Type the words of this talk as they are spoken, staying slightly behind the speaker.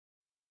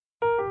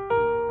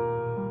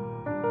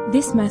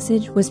This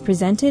message was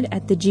presented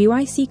at the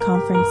GYC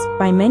conference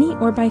by many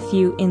or by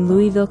few in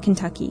Louisville,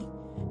 Kentucky.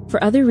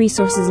 For other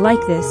resources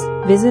like this,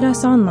 visit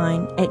us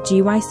online at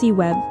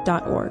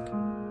gycweb.org.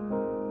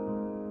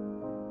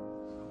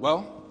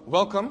 Well,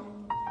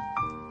 welcome.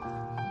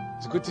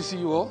 It's good to see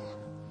you all.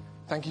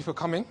 Thank you for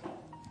coming.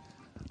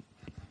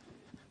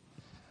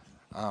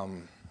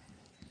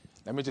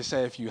 Let me just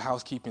say a few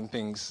housekeeping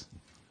things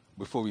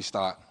before we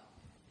start.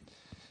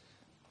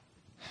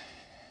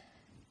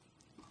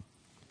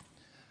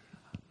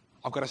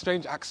 I've got a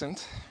strange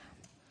accent,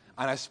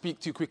 and I speak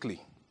too quickly.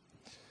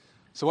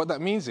 So what that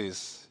means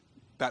is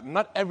that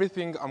not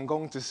everything I'm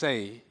going to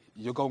say,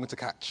 you're going to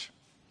catch.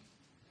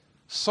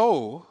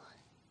 So,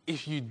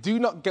 if you do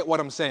not get what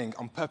I'm saying,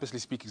 I'm purposely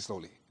speaking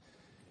slowly.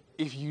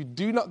 If you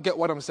do not get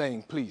what I'm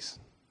saying, please,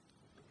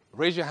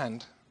 raise your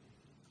hand.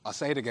 I'll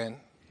say it again.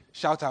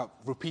 Shout out,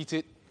 repeat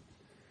it.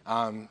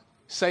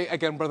 Say it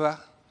again, brother.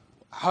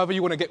 However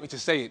you want to get me to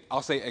say it,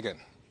 I'll say it again.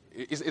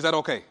 Is that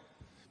okay?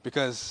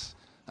 Because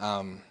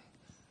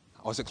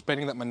I was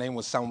explaining that my name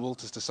was Sam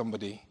Walters to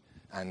somebody,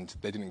 and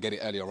they didn't get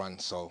it earlier on.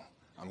 So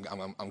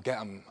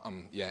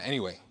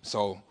Anyway,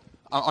 so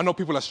I know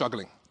people are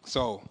struggling.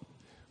 So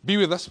be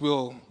with us.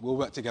 We'll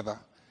work together,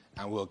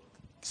 and we'll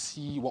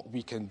see what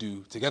we can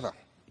do together.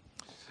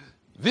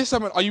 This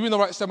seminar, are you in the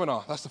right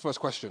seminar? That's the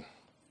first question.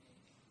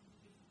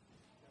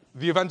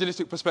 The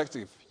evangelistic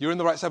perspective. You're in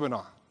the right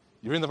seminar.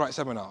 You're in the right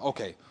seminar.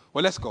 Okay.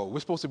 Well, let's go. We're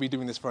supposed to be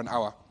doing this for an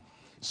hour.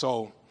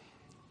 So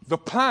the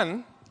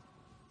plan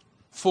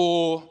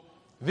for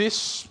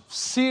this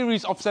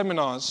series of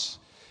seminars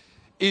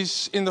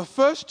is, in the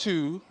first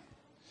two,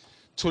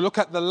 to look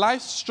at the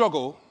life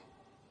struggle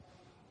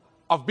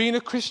of being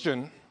a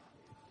Christian,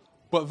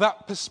 but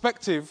that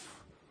perspective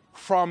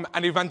from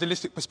an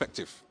evangelistic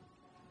perspective.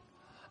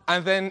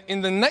 And then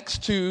in the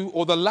next two,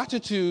 or the latter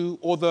two,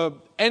 or the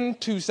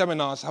end two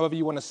seminars, however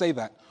you want to say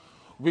that,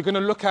 we're going to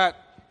look at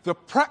the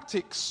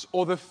practice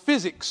or the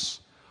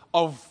physics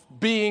of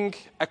being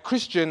a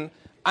Christian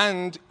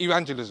and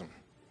evangelism.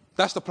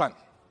 That's the plan.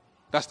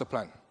 That's the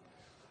plan.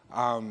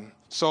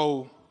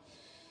 So,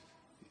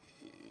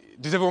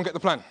 does everyone get the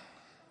plan?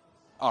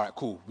 All right,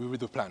 cool. We're with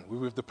the plan. We're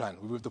with the plan.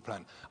 We're with the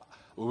plan.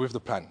 We're with the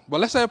plan.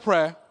 Well, let's say a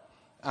prayer,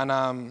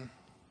 and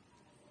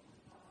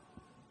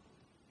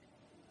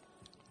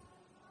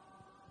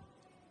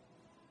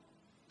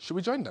should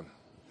we join them?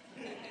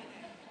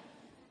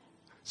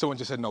 Someone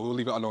just said no. We'll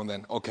leave it alone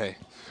then. Okay.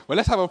 Well,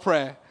 let's have a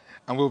prayer,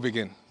 and we'll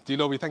begin. Dear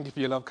Lord, we thank you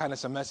for your love,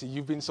 kindness, and mercy.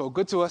 You've been so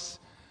good to us.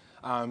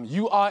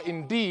 You are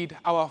indeed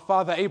our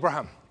father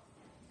Abraham.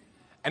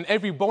 And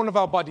every bone of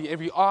our body,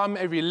 every arm,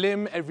 every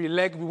limb, every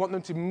leg, we want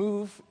them to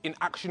move in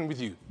action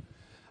with you.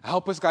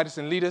 Help us, guide us,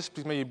 and lead us.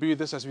 Please may you be with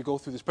us as we go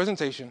through this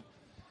presentation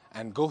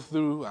and go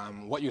through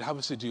what you'd have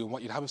us to do and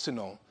what you'd have us to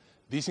know.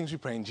 These things we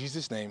pray in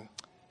Jesus' name.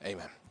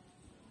 Amen.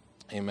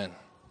 Amen.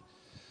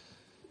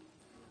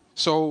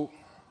 So,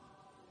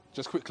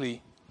 just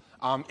quickly,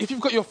 if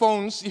you've got your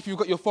phones,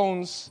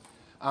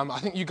 I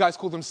think you guys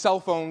call them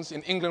cell phones.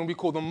 In England, we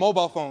call them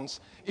mobile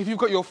phones. If you've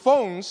got your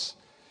phones,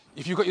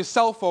 if you've got your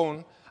cell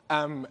phone,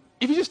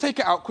 if you just take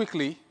it out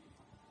quickly,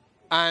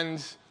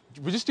 and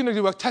we're just going to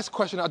do a test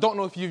question. I don't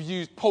know if you've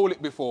used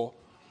Poll-it before.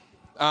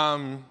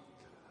 We're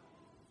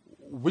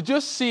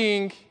just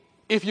seeing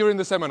if you're in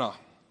the seminar.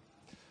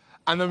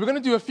 And then we're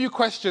going to do a few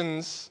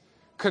questions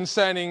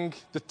concerning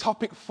the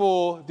topic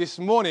for this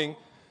morning,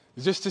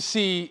 just to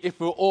see if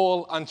we're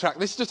all on track.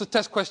 This is just a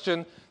test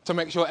question to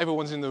make sure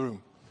everyone's in the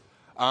room.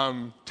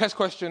 Test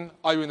question,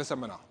 are you in the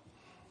seminar?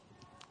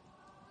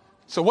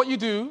 So what you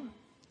do,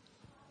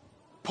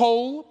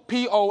 poll,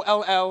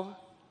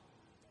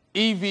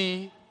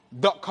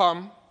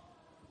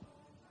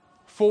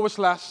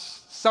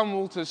 POLLEV.com/Sam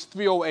Walters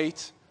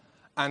 308,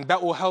 and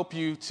that will help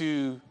you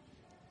to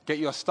get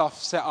your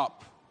stuff set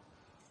up.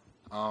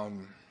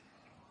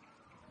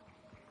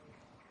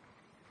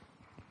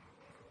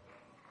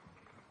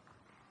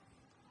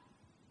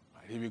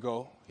 Here we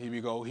go.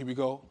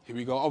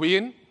 Are we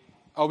in?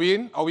 Are we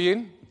in?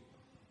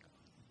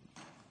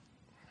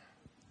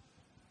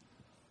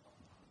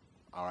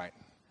 All right.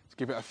 Let's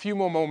give it a few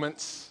more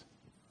moments.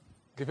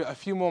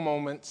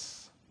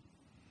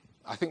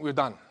 I think we're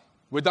done.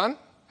 We're done?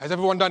 Has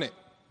everyone done it?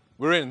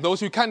 We're in. Those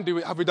who can do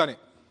it, have we done it?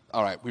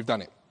 All right, we've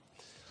done it.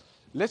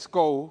 Let's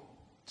go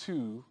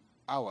to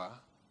our...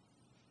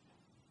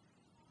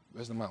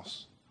 Where's the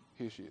mouse?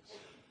 Here she is.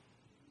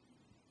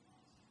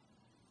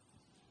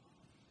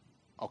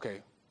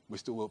 Okay,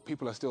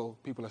 people are still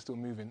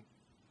moving.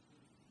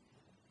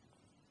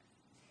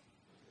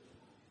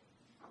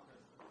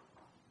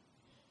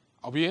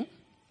 Are we in?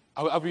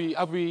 Are we?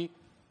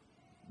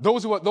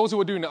 Those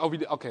who are doing it, are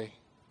we? Okay.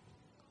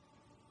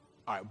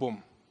 All right,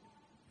 boom.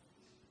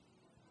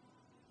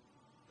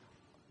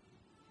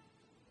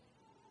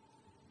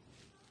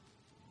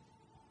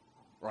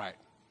 Right.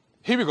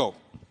 Here we go.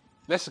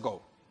 Let's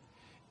go.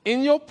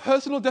 In your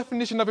personal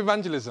definition of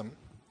evangelism,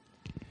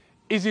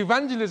 is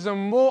evangelism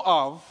more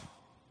of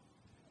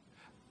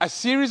a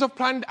series of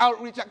planned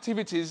outreach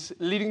activities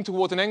leading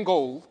towards an end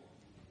goal,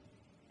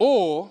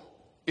 or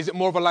Is it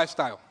more of a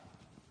lifestyle?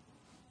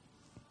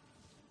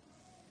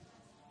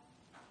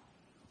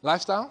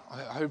 Lifestyle?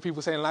 I heard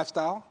people saying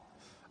lifestyle.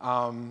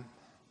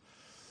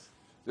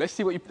 Let's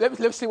see what you think.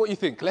 Let's see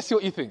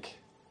what you think.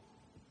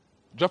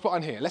 Drop it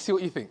on here. Let's see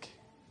what you think.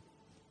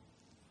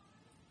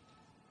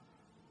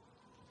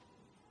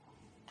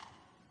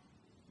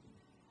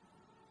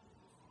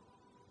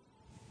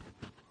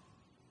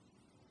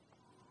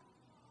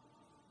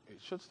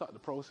 It should start the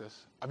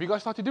process. Have you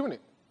guys started doing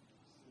it?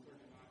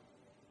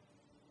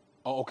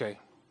 Oh, okay.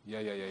 Yeah.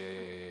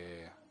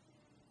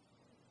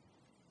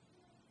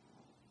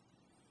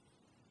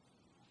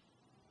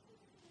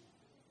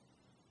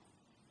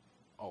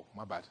 Oh,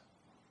 my bad.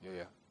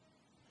 Yeah.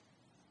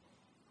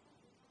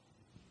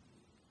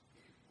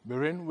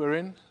 We're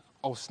in.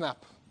 Oh,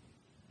 snap.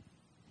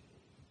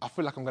 I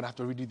feel like I'm going to have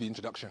to redo the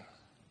introduction.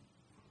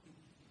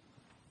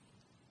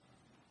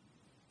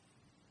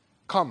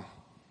 Come.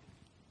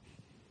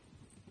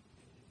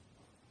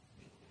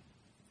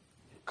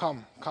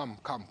 Come.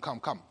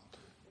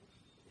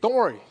 Don't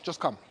worry,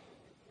 just come.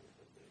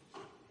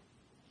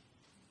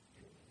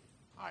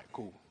 All right,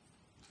 cool.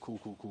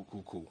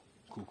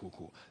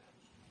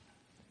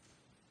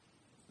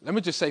 Let me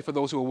just say for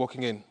those who are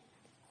walking in,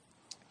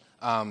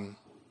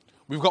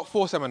 we've got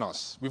 4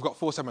 seminars.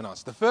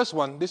 The first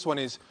one, this one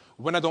is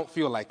When I Don't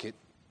Feel Like It.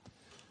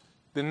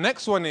 The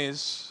next one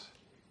is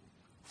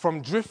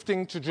From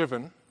Drifting to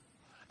Driven.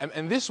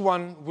 And this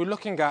one, we're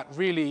looking at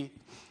really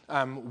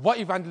what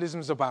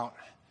evangelism is about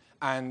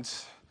and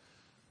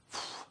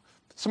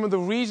some of the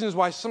reasons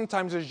why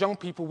sometimes as young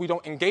people we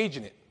don't engage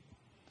in it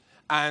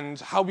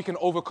and how we can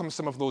overcome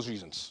some of those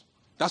reasons.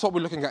 That's what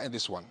we're looking at in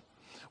this one.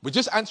 We're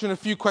just answering a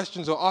few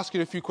questions or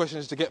asking a few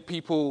questions to get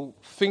people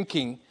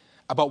thinking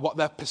about what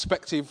their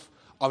perspective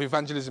of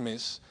evangelism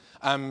is.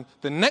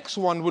 The next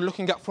one we're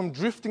looking at From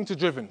Drifting to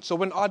Driven. So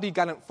when R.D.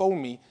 Gallant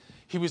phoned me,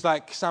 he was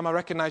like, Sam, I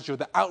recognize you're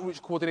the outreach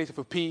coordinator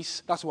for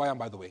Peace. That's who I am,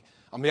 by the way.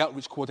 I'm the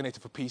outreach coordinator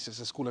for Peace. It's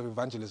a school of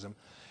evangelism.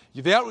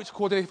 You're the outreach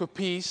coordinator for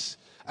Peace.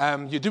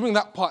 You're doing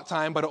that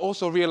part-time, but I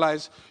also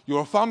realize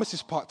you're a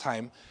pharmacist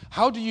part-time.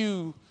 How do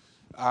you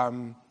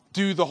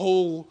do the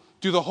whole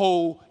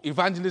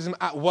evangelism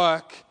at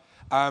work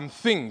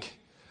thing?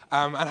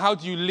 And how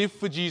do you live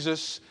for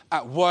Jesus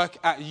at work,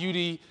 at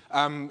UD,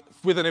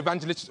 with an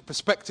evangelistic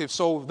perspective?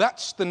 So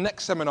that's the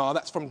next seminar.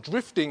 That's From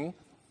Drifting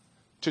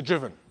to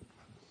Driven.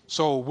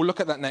 So we'll look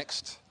at that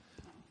next.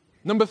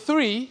 Number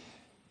 3,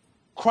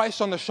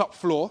 Christ on the shop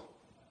floor.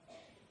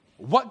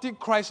 What did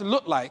Christ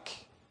look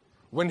like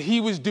when he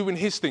was doing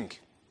his thing?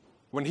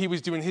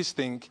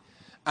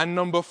 And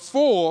number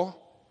 4,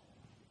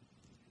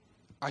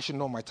 I should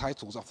know my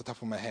titles off the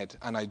top of my head,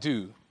 and I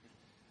do.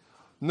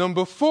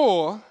 Number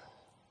 4,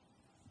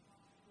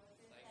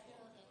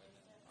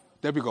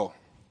 there we go.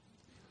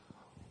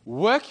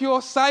 Work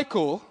your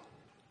cycle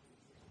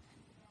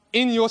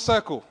in your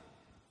circle.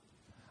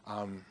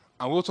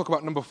 And we'll talk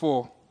about number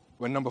 4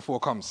 when number 4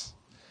 comes.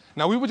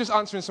 Now, we were just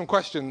answering some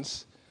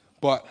questions,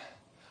 but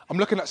I'm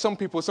looking at some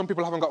people. Some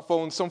people haven't got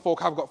phones. Some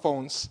folk have got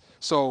phones.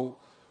 So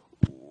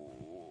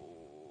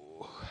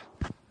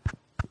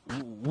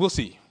we'll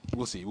see.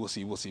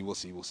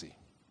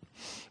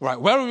 Right,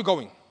 where are we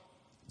going?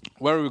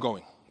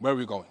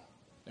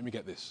 Let me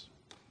get this.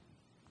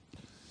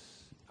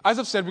 As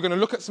I've said, we're going to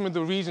look at some of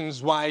the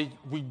reasons why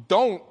we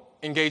don't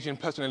engage in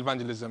personal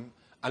evangelism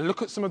and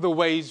look at some of the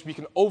ways we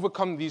can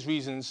overcome these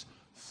reasons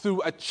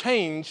through a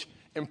change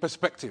in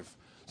perspective.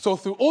 So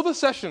through all the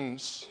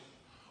sessions,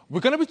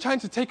 we're going to be trying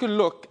to take a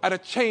look at a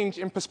change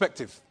in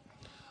perspective.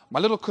 My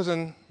little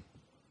cousin,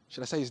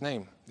 should I say his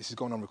name? This is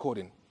going on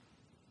recording.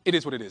 It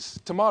is what it is.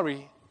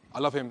 Tamari, I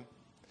love him.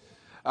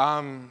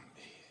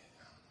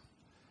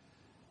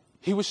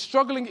 He was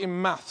struggling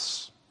in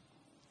maths.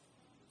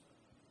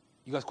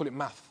 You guys call it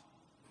math?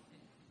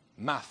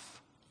 Math.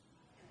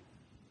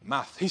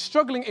 He's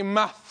struggling in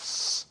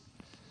maths.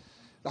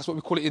 That's what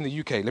we call it in the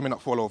UK. Let me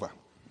not fall over.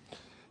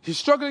 He's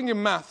struggling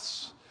in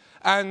maths.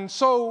 And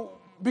so,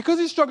 because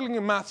he's struggling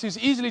in maths, he's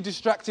easily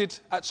distracted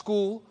at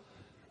school.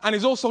 And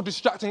he's also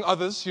distracting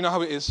others. You know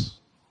how it is.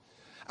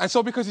 And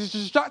so, because he's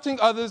distracting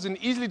others and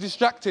easily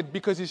distracted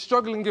because he's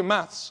struggling in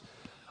maths,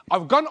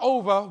 I've gone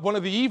over one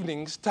of the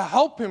evenings to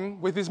help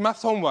him with his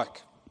maths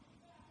homework.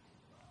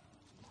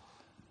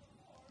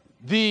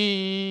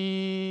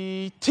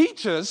 The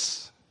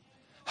teachers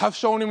have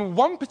shown him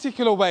one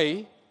particular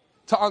way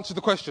to answer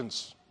the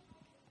questions.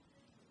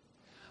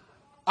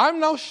 I'm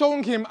now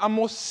showing him a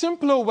more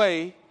simpler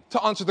way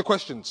to answer the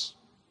questions.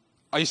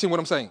 Are you seeing what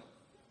I'm saying?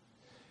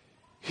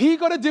 He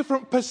got a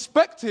different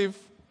perspective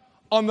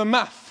on the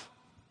math.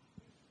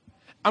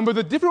 And with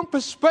a different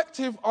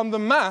perspective on the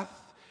math,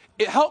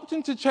 it helped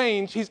him to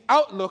change his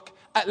outlook,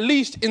 at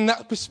least in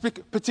that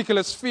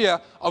particular sphere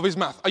of his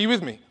math. Are you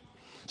with me?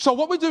 So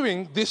what we're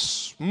doing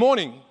this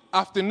morning,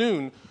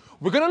 afternoon,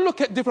 we're going to look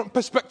at different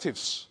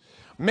perspectives.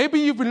 Maybe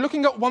you've been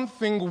looking at one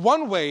thing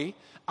one way,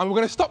 and we're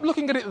going to stop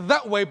looking at it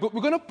that way, but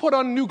we're going to put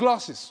on new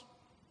glasses.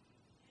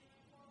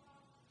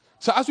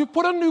 So as we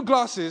put on new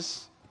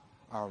glasses,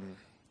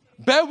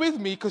 bear with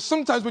me, because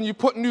sometimes when you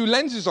put new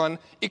lenses on,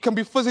 it can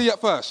be fuzzy at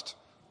first.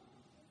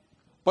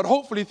 But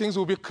hopefully things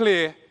will be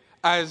clear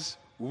as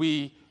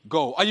we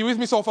go. Are you with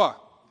me so far?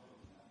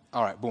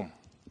 All right, boom.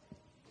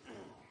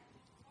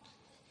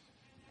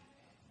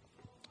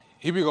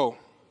 Here we go.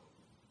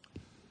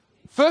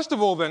 First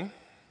of all then,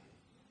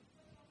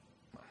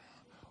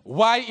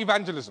 why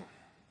evangelism?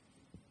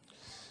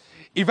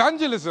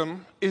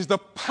 Evangelism is the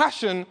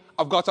passion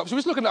of God's heart. So we're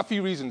just looking at a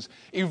few reasons.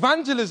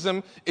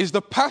 Evangelism is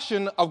the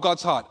passion of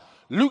God's heart.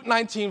 Luke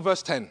 19,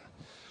 verse 10.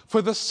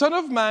 For the Son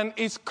of Man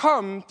is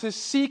come to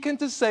seek and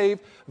to save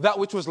that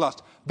which was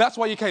lost. That's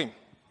why he came.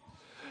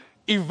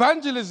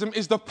 Evangelism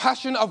is the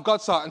passion of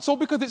God's heart. And so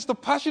because it's the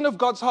passion of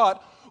God's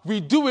heart, we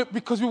do it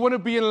because we want to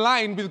be in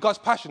line with God's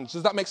passions.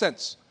 Does that make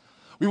sense?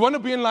 We want to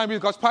be in line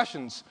with God's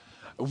passions.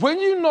 When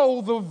you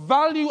know the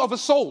value of a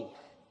soul,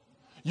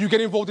 you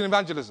get involved in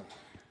evangelism.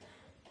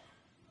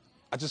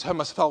 I just heard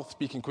myself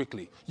speaking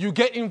quickly. You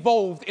get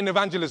involved in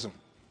evangelism.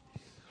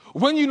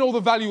 When you know the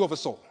value of a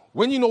soul,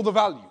 when you know the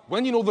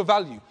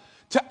value,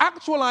 to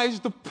actualize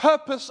the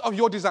purpose of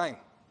your design.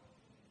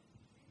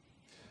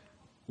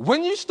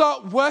 When you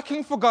start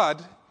working for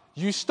God,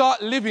 you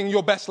start living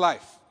your best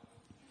life.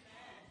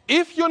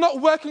 If you're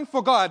not working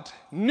for God,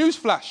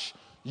 newsflash,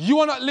 you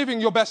are not living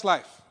your best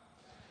life.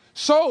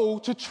 So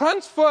to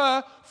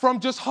transfer from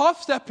just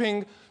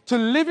half-stepping to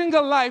living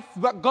a life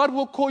that God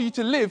will call you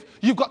to live,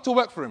 you've got to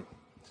work for him.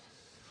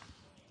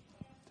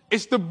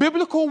 It's the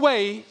biblical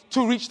way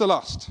to reach the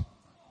lost.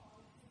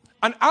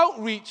 And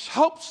outreach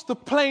helps the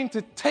plane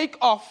to take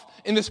off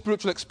in the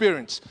spiritual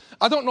experience.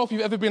 I don't know if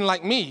you've ever been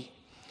like me.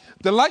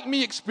 The like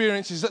me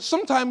experience is that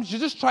sometimes you're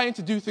just trying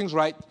to do things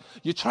right.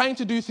 You're trying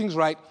to do things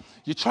right.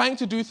 You're trying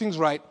to do things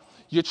right.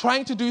 You're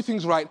trying to do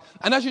things right.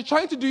 And as you're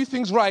trying to do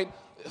things right,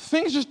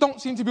 things just don't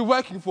seem to be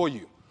working for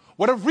you.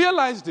 What I've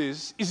realized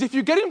is if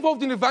you get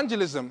involved in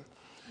evangelism,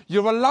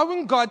 you're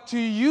allowing God to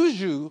use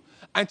you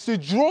and to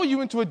draw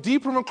you into a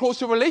deeper and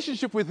closer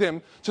relationship with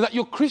him so that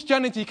your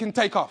Christianity can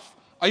take off.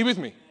 Are you with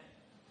me?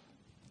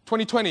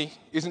 2020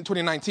 isn't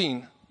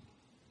 2019,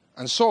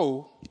 and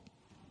so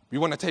we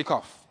want to take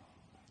off.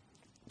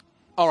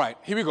 All right,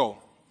 here we go.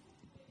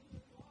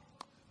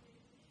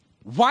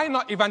 Why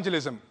not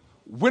evangelism?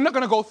 We're not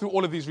going to go through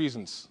all of these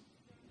reasons,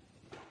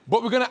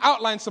 but we're going to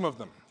outline some of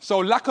them. So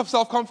lack of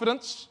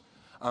self-confidence.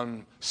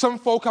 Some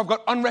folk have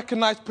got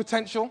unrecognized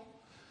potential.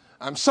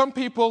 Some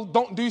people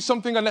don't do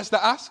something unless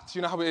they're asked.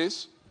 You know how it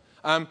is.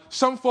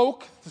 Some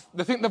folk,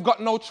 they think they've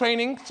got no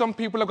training. Some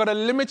people have got a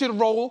limited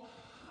role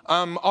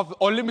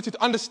or limited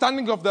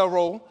understanding of their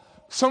role.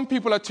 Some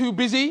people are too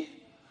busy,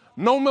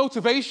 no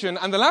motivation.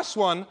 And the last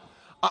one,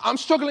 I'm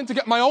struggling to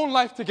get my own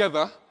life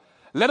together,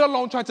 let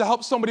alone trying to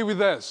help somebody with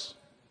theirs.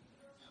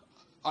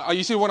 Are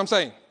you seeing what I'm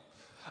saying?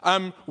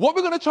 What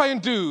we're going to try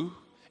and do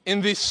in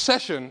this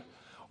session,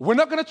 we're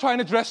not going to try and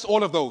address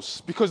all of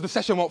those because the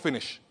session won't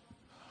finish.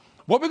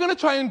 What we're going to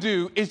try and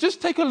do is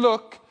just take a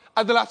look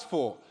at the last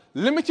four.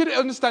 Limited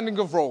understanding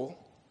of role,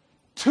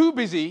 too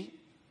busy,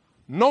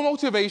 no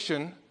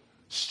motivation,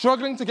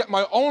 struggling to get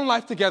my own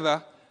life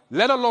together,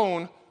 let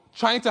alone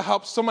trying to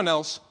help someone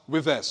else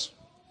with theirs.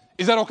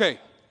 Is that okay?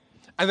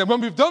 And then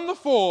when we've done the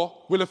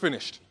four, we'll have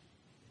finished.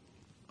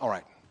 All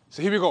right,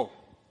 so here we go.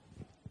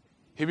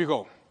 Here we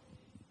go.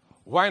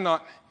 Why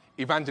not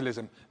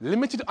evangelism?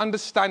 Limited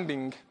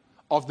understanding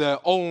of their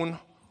own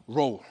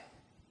role.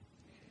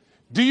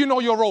 Do you know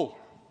your role?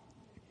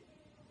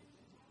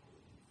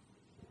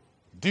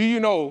 Do you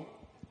know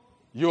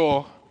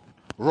your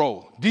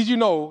role? Did you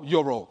know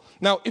your role?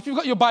 Now, if you've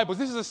got your Bibles,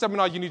 this is a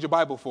seminar you need your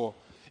Bible for.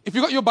 If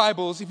you've got your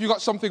Bibles, if you've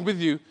got something with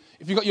you,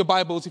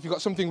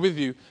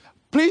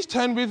 please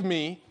turn with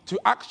me to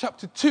Acts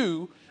chapter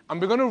 2,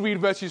 and we're going to read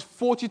verses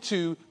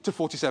 42 to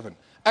 47.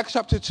 Acts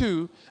chapter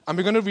 2, and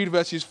we're going to read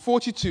verses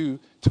 42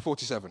 to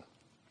 47.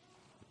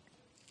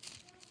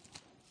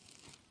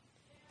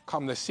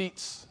 Come the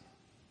seats.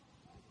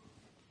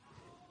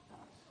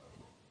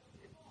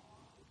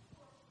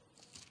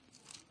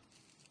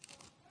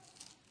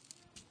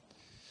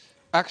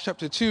 Acts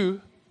chapter 2,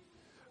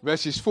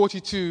 verses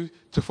 42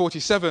 to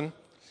 47.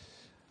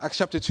 Acts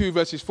chapter 2,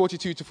 verses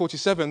 42 to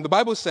 47. The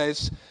Bible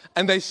says,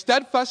 and they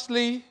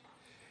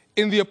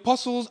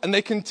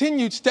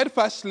continued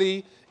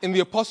steadfastly in the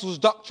apostles'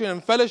 doctrine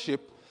and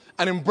fellowship,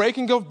 and in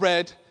breaking of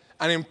bread,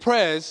 and in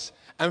prayers,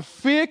 and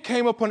fear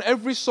came upon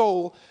every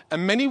soul,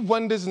 and many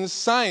wonders and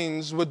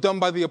signs were done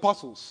by the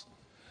apostles.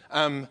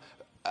 And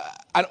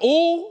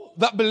all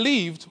that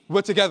believed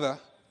were together,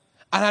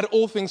 and had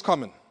all things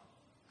common,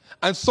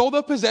 and sold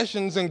their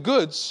possessions and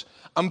goods,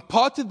 and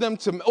parted them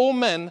to all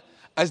men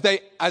as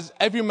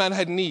every man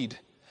had need.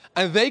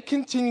 And they,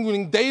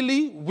 continuing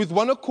daily with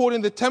one accord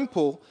in the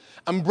temple,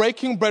 and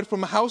breaking bread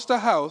from house to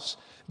house,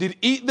 did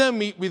eat their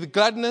meat with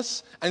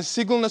gladness and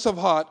singleness of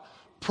heart,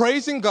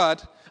 praising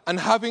God and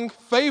having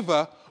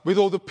favor with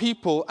all the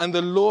people. And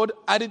the Lord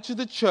added to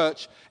the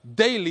church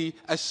daily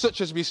such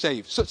as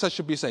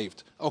should be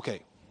saved.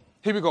 Okay,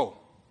 here we go.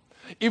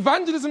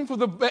 Evangelism for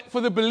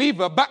the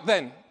believer back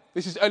then.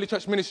 This is early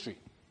church ministry.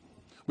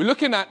 We're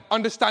looking at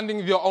understanding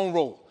your own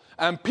role.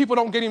 people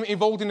don't get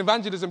involved in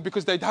evangelism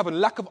because they have a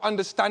lack of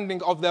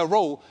understanding of their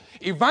role.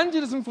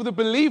 Evangelism for the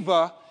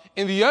believer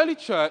in the early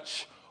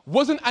church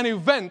wasn't an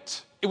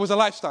event, it was a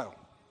lifestyle.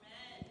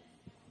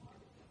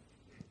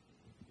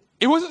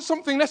 It wasn't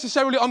something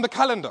necessarily on the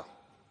calendar,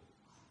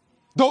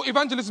 though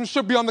evangelism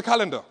should be on the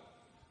calendar.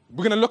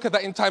 We're going to look at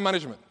that in time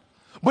management.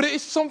 But it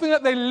is something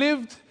that they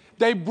lived,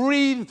 they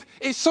breathed.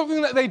 It's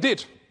something that they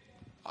did.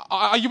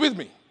 Are you with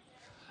me?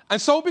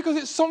 And so because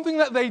it's something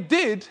that they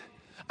did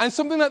and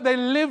something that they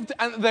lived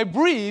and they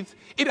breathed,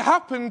 it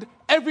happened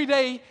every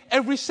day,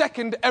 every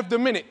second, every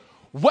minute.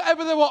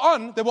 Whatever they were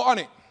on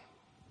it.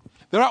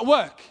 They're at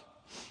work.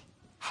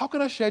 How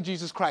can I share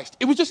Jesus Christ?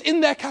 It was just in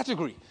their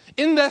category,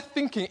 in their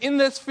thinking, in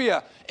their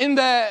sphere, in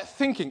their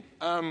thinking.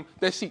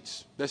 Their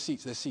seats.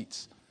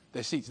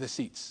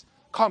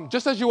 Come,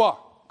 just as you are.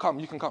 Come,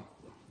 you can come.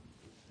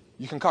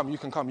 You can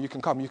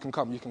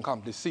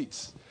come. There's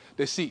seats.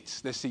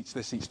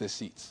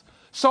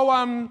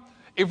 So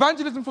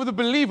evangelism for the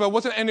believer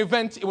wasn't an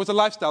event, it was a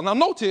lifestyle. Now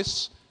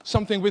notice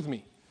something with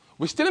me.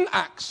 We're still in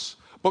Acts,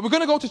 but we're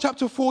going to go to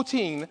chapter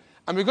 14,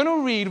 and we're going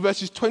to read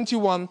verses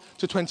 21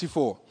 to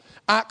 24.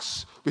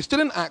 We're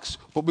still in Acts,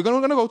 but we're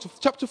going to go to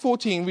chapter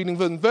 14,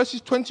 reading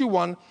verses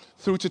 21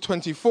 through to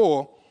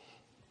 24.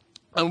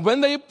 And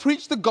when they had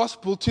preached the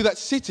gospel to that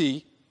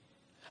city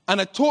and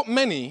had taught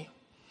many,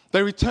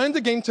 they returned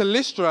again to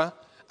Lystra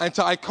and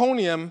to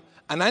Iconium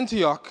and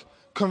Antioch,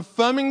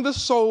 confirming the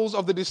souls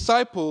of the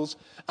disciples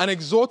and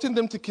exhorting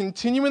them to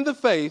continue in the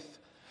faith,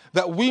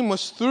 that we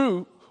must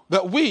through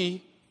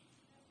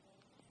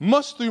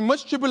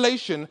much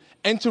tribulation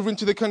enter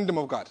into the kingdom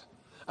of God.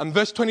 And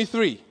verse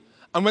 23,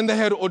 and when they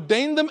had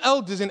ordained them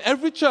elders in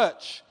every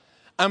church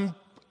and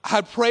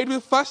had prayed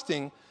with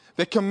fasting,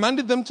 they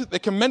commended them to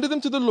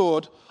the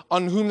Lord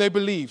on whom they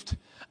believed.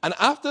 And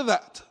after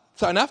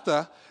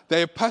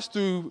they passed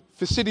through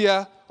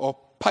Pisidia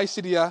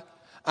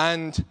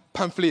and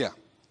Pamphylia.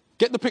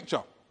 Get the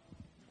picture.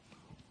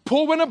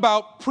 Paul went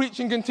about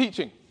preaching and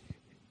teaching.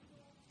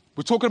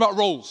 We're talking about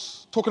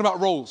roles.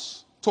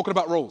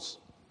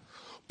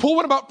 Paul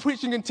went about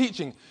preaching and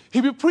teaching.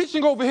 He'd be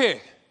preaching over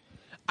here,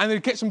 and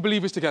he'd get some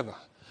believers together.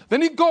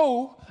 Then he'd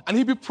go, and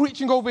he'd be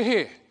preaching over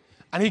here,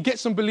 and he'd get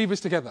some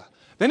believers together.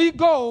 Then he'd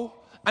go,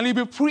 and he'd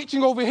be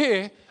preaching over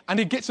here, and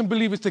he'd get some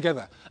believers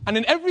together. And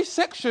in every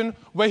section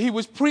where he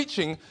was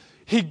preaching,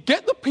 he'd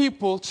get the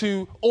people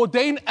to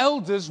ordain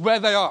elders where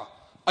they are.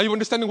 Are you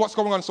understanding what's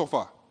going on so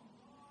far?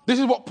 This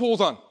is what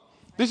Paul's on.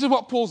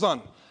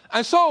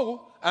 And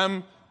so,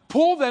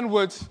 Paul then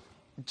would,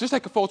 just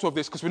take a photo of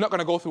this because we're not going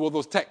to go through all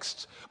those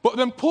texts. But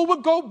then Paul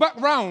would go back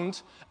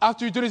round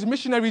after he'd done his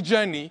missionary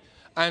journey,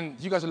 and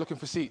you guys are looking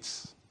for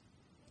seats.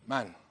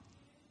 Man,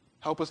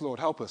 help us, Lord,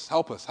 help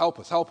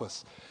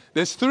us.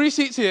 There's 3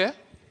 seats here,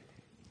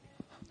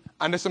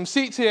 and there's some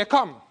seats here.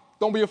 Come,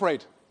 don't be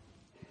afraid.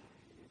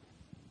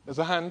 There's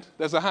a hand.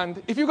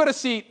 If you've got a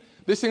seat,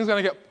 this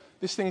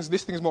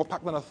thing's more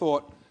packed than I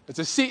thought. There's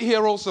a seat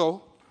here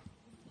also.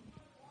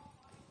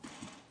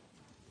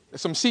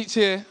 There's some seats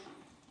here.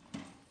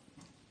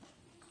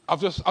 I've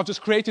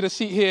just created a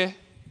seat here.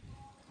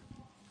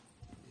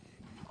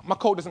 My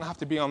coat doesn't have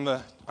to be on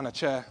a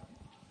chair.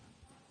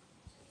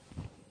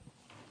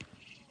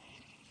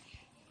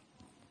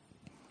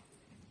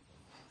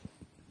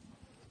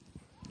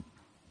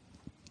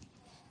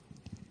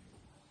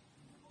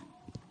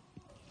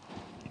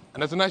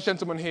 And there's a nice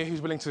gentleman here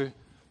who's willing to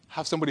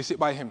have somebody sit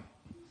by him.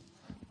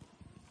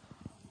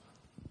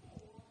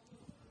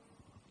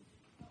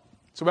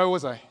 So where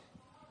was I?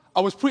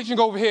 I was preaching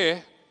over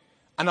here,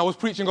 and I was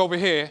preaching over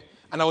here,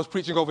 and I was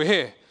preaching over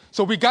here.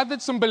 So we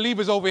gathered some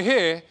believers over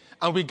here,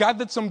 and we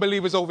gathered some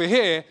believers over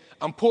here,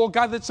 and Paul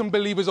gathered some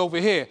believers over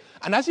here.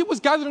 And as he was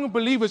gathering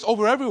believers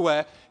over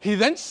everywhere, he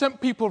then sent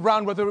people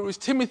around, whether it was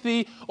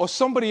Timothy or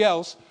somebody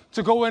else,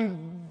 to go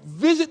and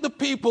visit the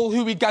people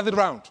who he gathered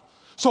around.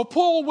 So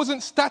Paul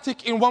wasn't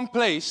static in one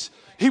place.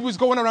 He was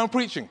going around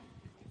preaching.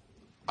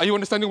 Are you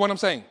understanding what I'm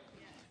saying?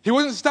 He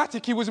wasn't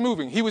static. He was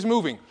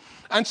moving.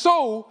 And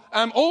so,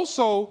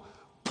 also,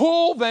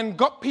 Paul then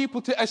got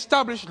people to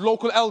establish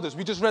local elders.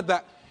 We just read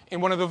that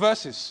in one of the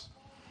verses.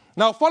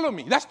 Now, follow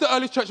me. That's the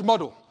early church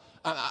model.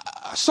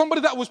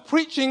 Somebody that was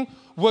preaching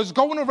was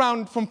going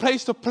around from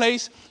place to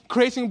place, not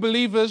creating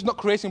believers,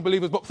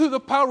 but through the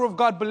power of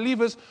God,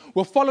 believers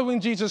were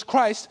following Jesus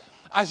Christ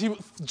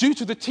due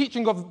to the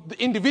teaching of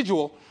the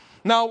individual.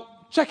 Now,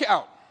 check it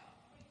out.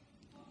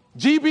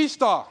 G.B.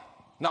 Starr.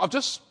 Now, I've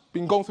just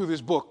been going through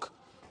this book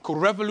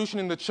called Revolution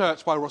in the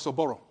Church by Russell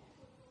Burrow.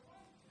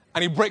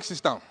 And he breaks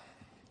this down.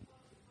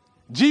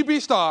 G.B.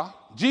 Starr,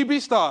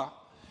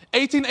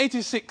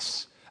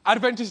 1886,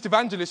 Adventist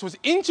evangelist, was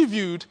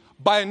interviewed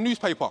by a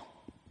newspaper.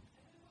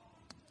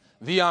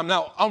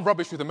 Now, I'm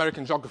rubbish with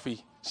American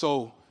geography,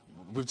 so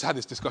we've had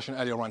this discussion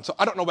earlier on. So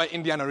I don't know where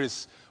Indiana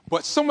is,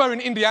 but somewhere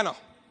in Indiana,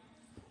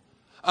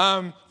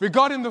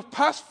 regarding the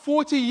past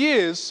 40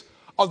 years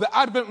of the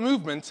Advent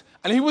movement,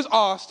 and he was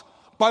asked,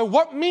 by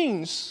what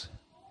means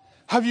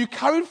have you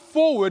carried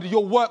forward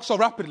your work so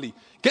rapidly?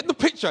 Get the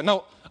picture.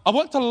 Now, I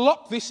want to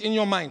lock this in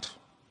your mind.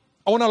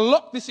 I want to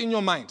lock this in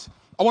your mind.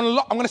 I'm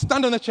going to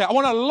stand on the chair. I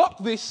want to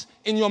lock this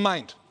in your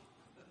mind.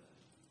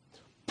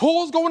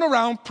 Paul's going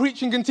around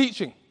preaching and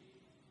teaching.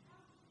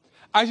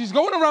 As he's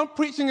going around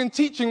preaching and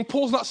teaching,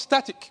 Paul's not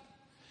static.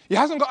 He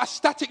hasn't got a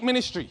static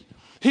ministry.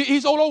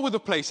 He's all over the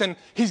place, and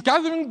he's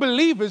gathering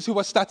believers who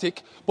are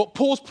static, but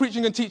Paul's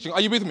preaching and teaching.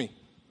 Are you with me?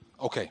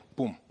 Okay,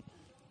 boom.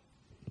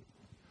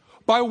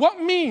 By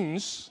what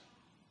means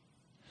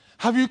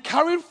have you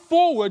carried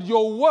forward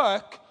your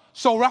work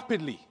so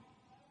rapidly?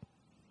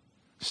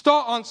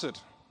 Star answered,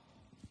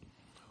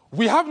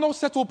 we have no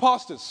settled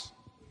pastors.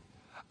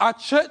 Our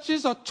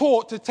churches are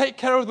taught to take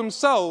care of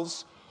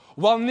themselves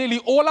while nearly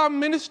all our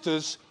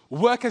ministers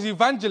work as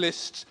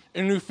evangelists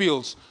in new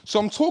fields. So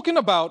I'm talking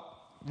about,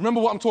 remember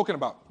what I'm talking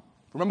about.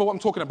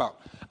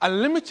 A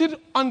limited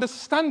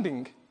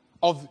understanding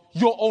of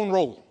your own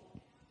role.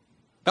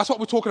 That's what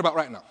we're talking about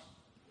right now.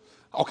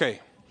 Okay.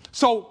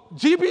 So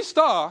GB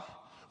Star,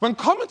 when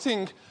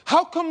commenting,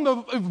 how come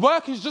the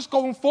work is just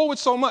going forward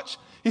so much?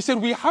 He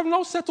said, we have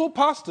no settled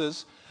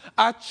pastors.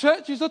 Our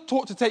churches are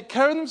taught to take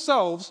care of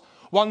themselves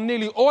while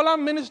nearly all our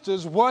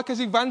ministers work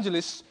as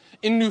evangelists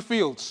in new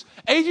fields.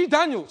 A.G.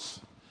 Daniels,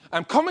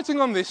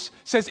 commenting on this,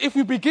 says if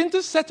we begin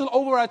to settle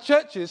over our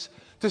churches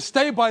to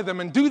stay by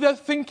them and do their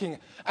thinking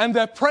and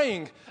their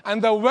praying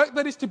and their work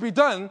that is to be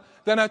done,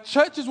 then our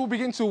churches will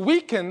begin to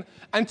weaken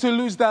and to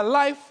lose their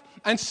life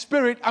and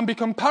spirit and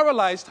become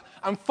paralyzed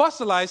and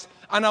fossilized,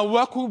 and our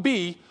work will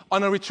be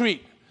on a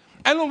retreat.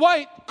 Ellen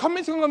White,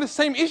 commenting on the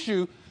same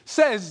issue,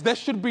 says there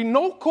should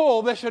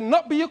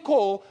not be a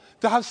call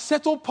to have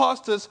settled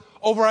pastors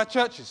over our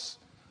churches.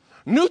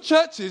 New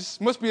churches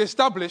must be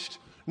established,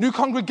 new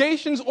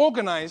congregations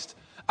organized.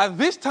 At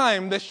this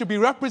time, there should be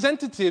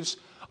representatives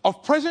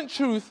of present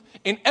truth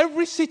in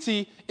every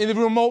city in the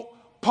remote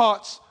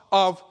parts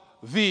of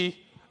the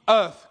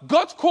earth.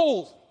 God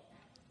calls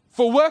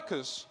for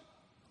workers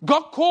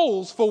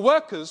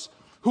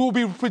who will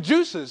be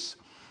producers.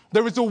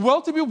 There is a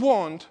world to be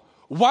warned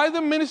why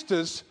the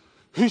ministers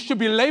who should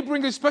be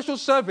laboring in special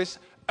service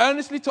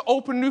earnestly to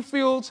open new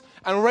fields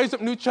and raise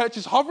up new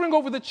churches, hovering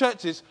over the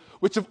churches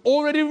which have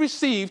already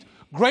received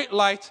great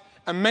light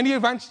and many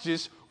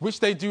advantages which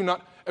they do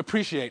not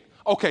appreciate.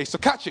 Okay, so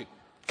catch it.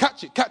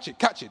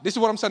 This is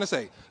what I'm trying to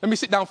say. Let me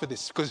sit down for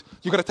this, because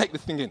you've got to take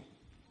this thing in.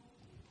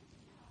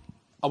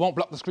 I won't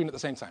block the screen at the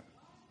same time.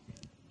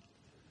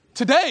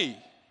 Today,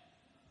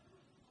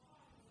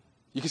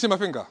 you can see my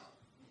finger.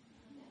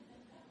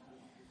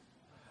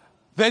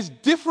 There's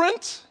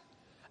different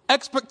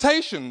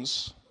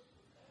expectations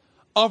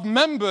of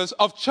members,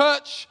 of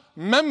church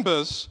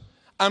members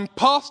and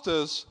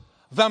pastors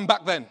than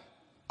back then.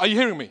 Are you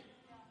hearing me?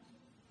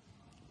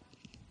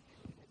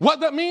 What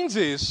that means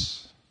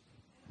is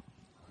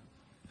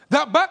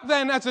that back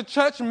then, as a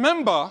church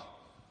member,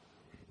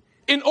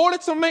 in order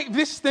to make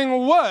this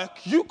thing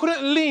work, you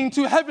couldn't lean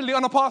too heavily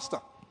on a pastor.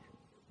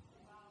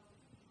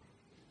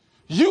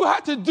 You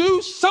had to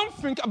do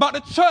something about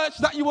the church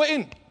that you were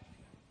in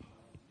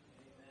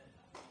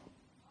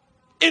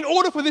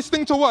order for this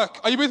thing to work.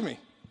 Are you with me?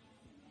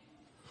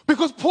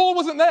 Because Paul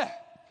wasn't there.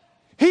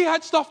 He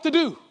had stuff to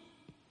do.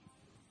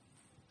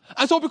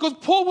 And so because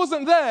Paul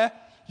wasn't there,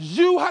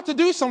 you had to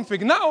do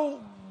something. Now,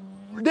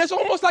 there's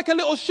almost like a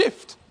little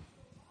shift.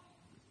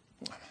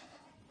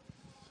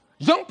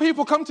 Young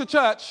people come to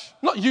church,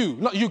 not you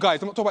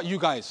guys, I'm not talking about you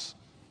guys.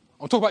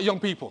 I'm talking about young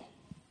people.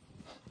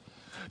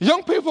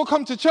 Young people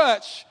come to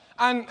church,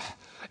 and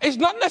it's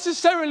not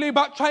necessarily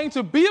about trying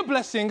to be a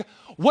blessing.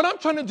 What I'm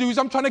trying to do is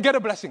I'm trying to get a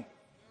blessing.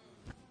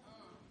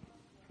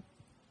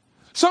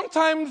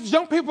 Sometimes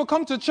young people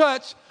come to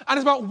church, and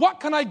it's about what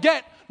can I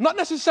get, not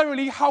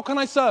necessarily how can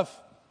I serve.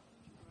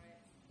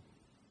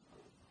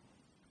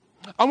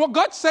 And what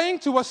God's saying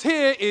to us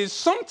here is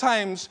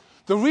sometimes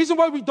the reason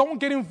why we don't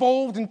get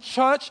involved in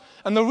church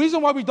and the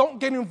reason why we don't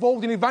get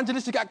involved in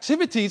evangelistic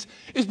activities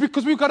is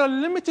because we've got a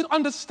limited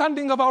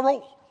understanding of our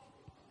role.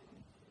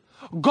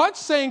 God's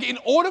saying in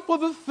order for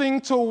the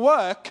thing to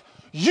work,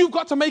 you've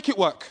got to make it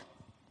work.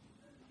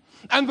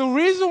 And the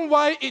reason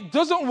why it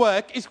doesn't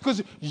work is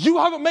because you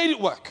haven't made it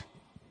work.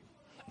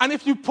 And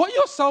if you put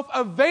yourself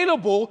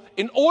available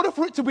in order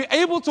for it to be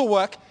able to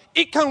work,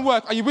 it can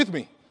work. Are you with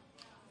me?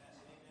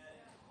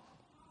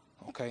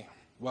 Okay,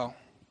 well,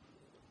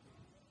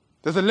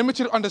 there's a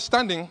limited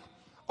understanding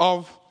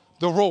of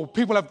the role.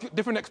 People have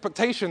different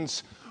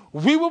expectations.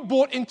 We were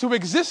brought into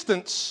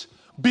existence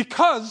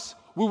because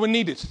we were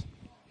needed.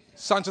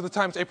 Signs of the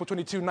Times, April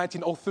 22,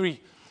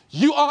 1903.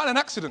 You aren't an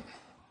accident.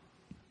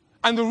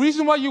 And the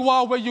reason why you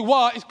are where you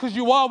are is because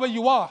you are where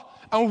you are.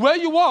 And where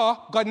you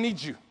are, God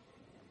needs you.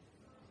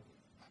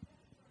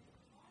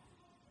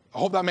 I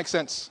hope that makes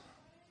sense.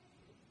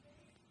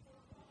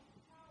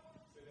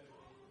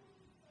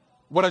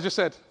 What I just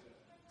said.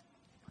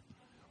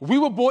 We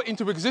were brought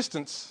into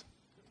existence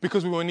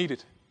because we were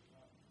needed.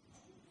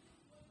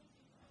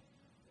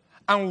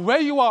 And where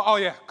you are,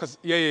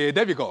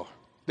 there we go.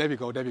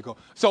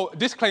 So,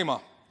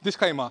 disclaimer.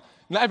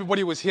 Not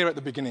everybody was here at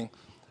the beginning.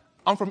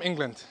 I'm from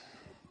England.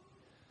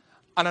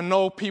 And I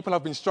know people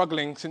have been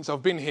struggling since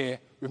I've been here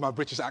with my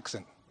British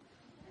accent.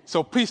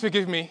 So please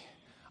forgive me.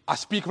 I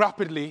speak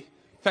rapidly.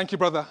 Thank you,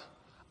 brother.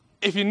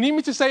 If you need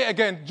me to say it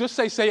again, just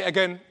say it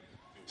again.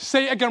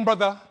 Say it again,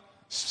 brother.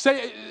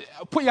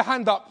 Put your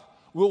hand up.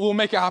 We'll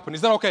make it happen.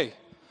 Is that okay?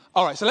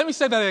 All right, so let me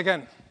say that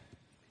again.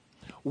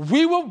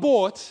 We were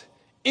brought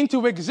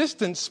into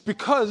existence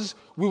because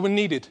we were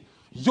needed.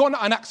 You're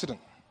not an accident.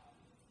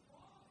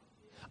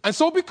 And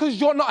so because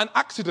you're not an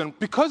accident,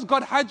 because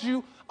God had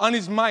you on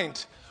his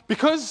mind,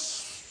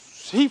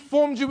 because he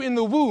formed you in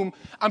the womb,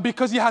 and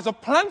because he has a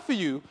plan for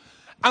you,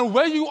 and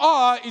where you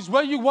are is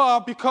where you are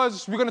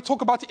because we're going to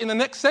talk about it in the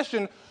next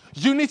session,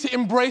 you need to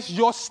embrace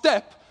your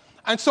step.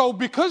 And so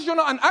because you're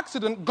not an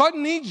accident, God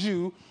needs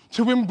you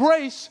to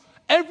embrace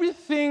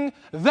everything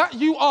that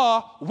you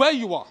are where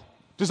you are.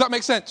 Does that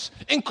make sense?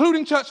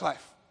 Including church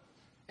life.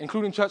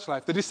 Including church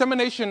life. The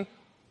dissemination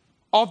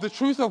of the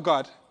truth of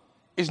God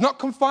is not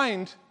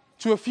confined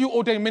to a few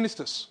ordained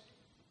ministers.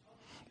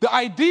 The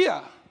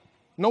idea,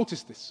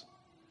 notice this,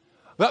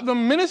 that the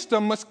minister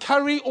must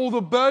carry all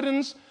the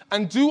burdens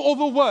and do all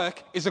the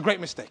work is a great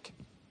mistake.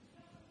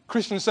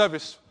 Christian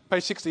Service,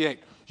 page 68.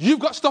 You've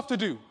got stuff to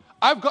do.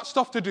 I've got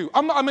stuff to do.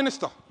 I'm not a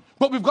minister,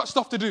 but we've got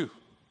stuff to do.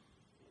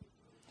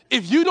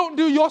 If you don't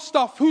do your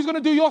stuff, who's going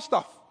to do your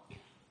stuff?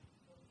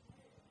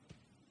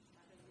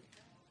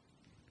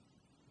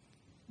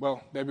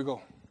 Well, there we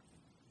go.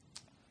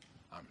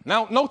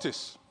 Now,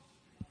 notice.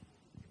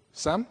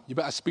 Sam, you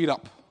better speed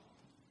up.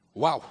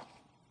 Wow.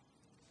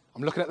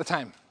 I'm looking at the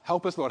time.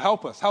 Help us, Lord.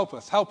 Help us, help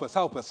us, help us,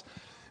 help us.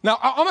 Now,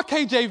 I'm a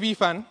KJV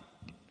fan.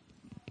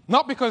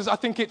 Not because I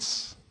think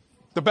it's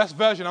the best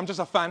version. I'm just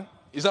a fan.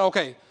 Is that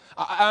okay?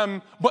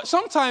 But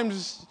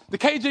sometimes the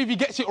KJV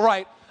gets it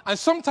right, and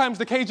sometimes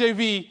the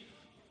KJV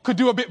could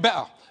do a bit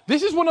better.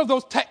 This is one of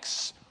those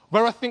texts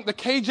where I think the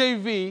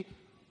KJV,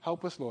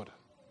 help us, Lord.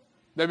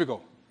 There we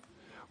go.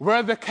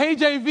 Where the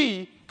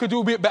KJV could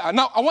do a bit better.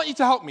 Now, I want you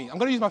to help me. I'm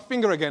going to use my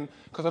finger again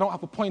because I don't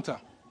have a pointer.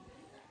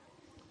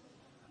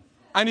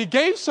 And he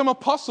gave some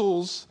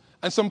apostles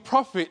and some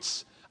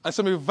prophets and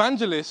some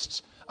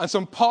evangelists and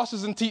some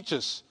pastors and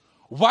teachers.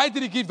 Why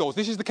did he give those?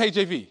 This is the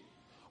KJV.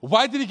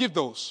 Why did he give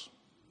those?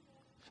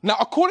 Now,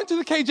 according to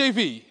the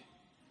KJV,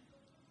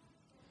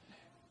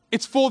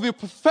 it's for the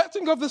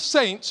perfecting of the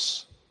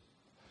saints,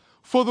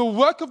 for the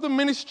work of the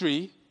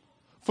ministry,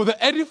 for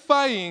the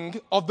edifying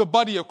of the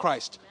body of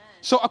Christ. Amen.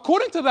 So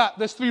according to that,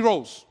 there's 3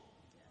 roles.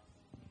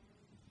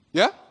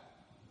 Yeah?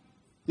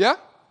 Yeah?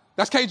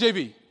 That's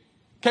KJV.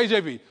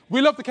 KJV.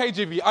 We love the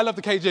KJV. I love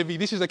the KJV.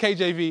 This is the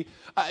KJV.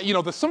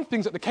 There's some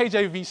things that the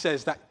KJV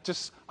says that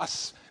just,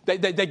 they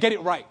get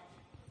it right.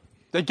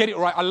 They get it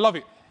right. I love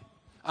it.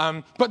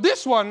 But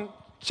this one,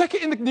 check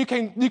it in the New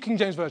King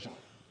James Version.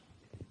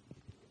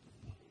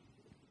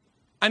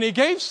 And he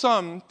gave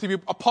some to be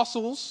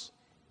apostles,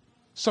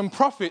 some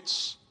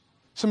prophets,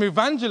 some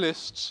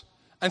evangelists,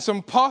 and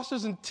some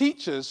pastors and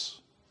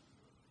teachers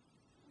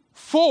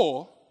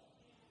for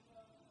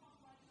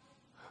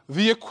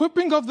the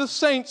equipping of the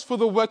saints for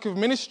the work of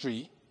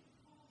ministry,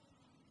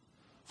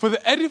 for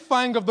the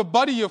edifying of the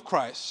body of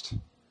Christ,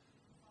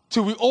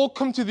 till we all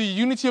come to the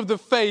unity of the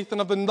faith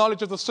and of the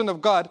knowledge of the Son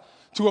of God,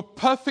 to a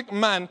perfect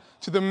man,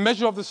 to the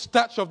measure of the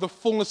stature of the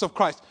fullness of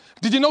Christ.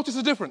 Did you notice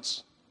the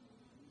difference?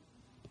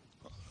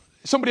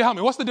 Somebody help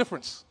me. What's the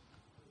difference?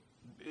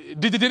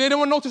 Did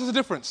anyone notice the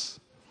difference?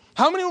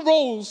 How many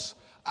roles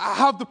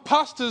have the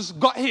pastors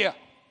got here?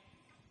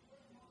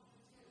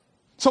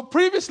 So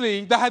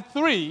previously, they had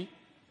 3.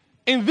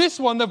 In this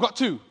one, they've got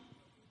 2.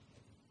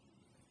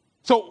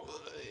 So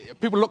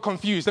people look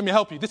confused. Let me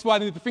help you. This is why I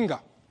need the finger.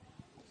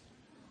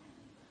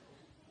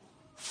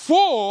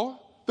 For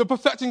the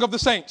perfecting of the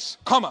saints,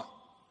 comma.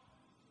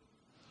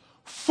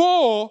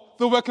 For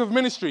the work of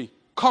ministry,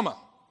 comma.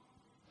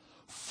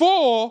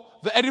 For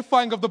the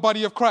edifying of the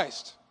body of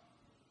Christ,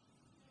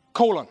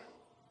 colon.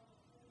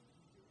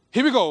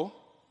 Here we go.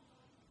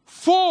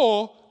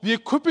 For the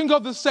equipping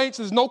of the saints,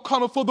 there's no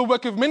comma, for the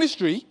work of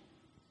ministry.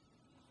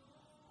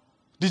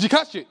 Did you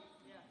catch it?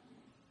 Yeah.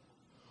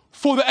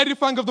 For the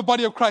edifying of the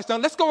body of Christ. Now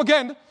let's go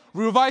again,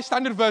 Revised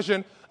Standard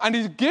Version. And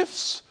his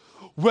gifts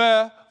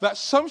were that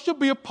some should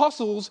be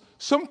apostles,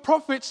 some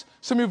prophets,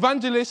 some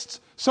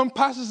evangelists, some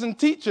pastors and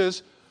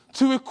teachers,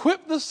 to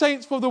equip the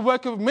saints for the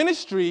work of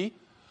ministry,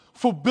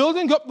 for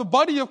building up the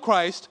body of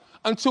Christ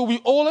until we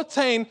all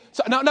attain.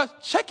 So now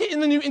check it in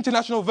the New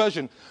International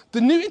Version.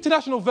 The New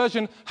International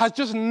Version has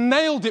just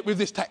nailed it with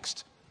this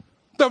text.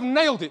 They've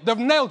nailed it. They've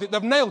nailed it.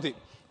 They've nailed it.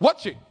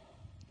 Watch it.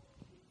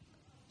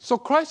 So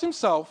Christ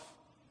himself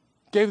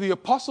gave the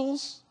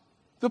apostles,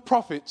 the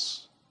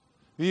prophets,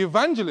 the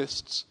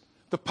evangelists,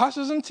 the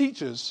pastors and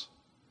teachers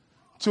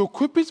to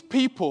equip his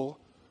people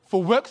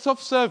for works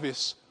of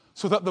service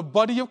so that the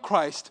body of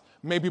Christ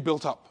may be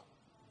built up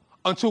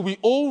until we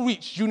all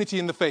reach unity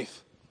in the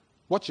faith.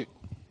 Watch it.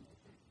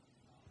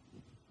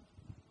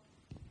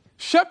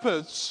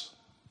 Shepherds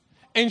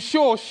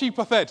ensure sheep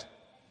are fed.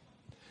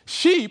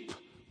 Sheep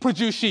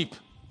produce sheep.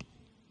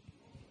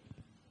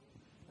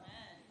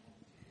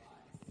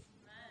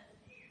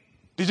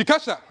 Did you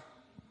catch that?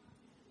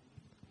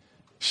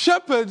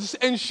 Shepherds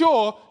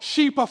ensure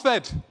sheep are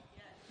fed.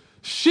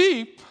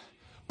 Sheep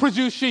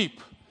produce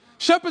sheep.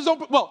 Shepherds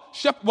don't,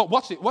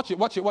 watch it.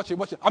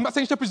 I'm not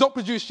saying shepherds don't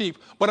produce sheep,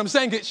 but I'm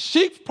saying it's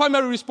sheep's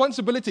primary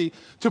responsibility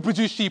to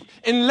produce sheep.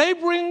 In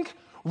laboring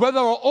where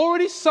there are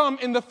already some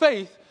in the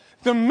faith,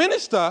 the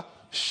minister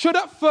should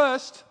at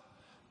first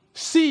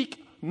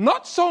seek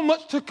not so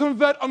much to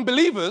convert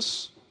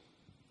unbelievers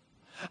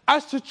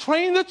as to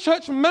train the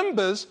church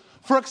members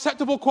for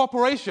acceptable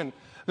cooperation.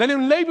 Let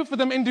him labor for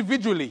them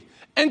individually,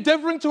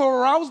 endeavoring to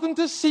arouse them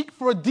to seek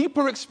for a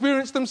deeper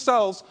experience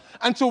themselves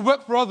and to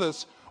work for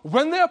others.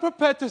 When they are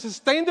prepared to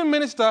sustain the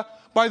minister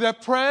by their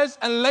prayers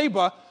and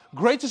labor,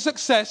 greater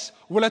success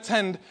will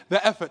attend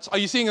their efforts. Are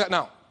you seeing that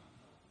now?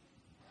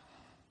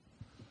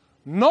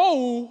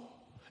 Know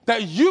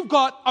that you've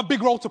got a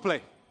big role to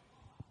play.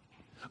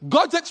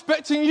 God's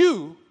expecting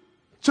you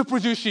to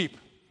produce sheep.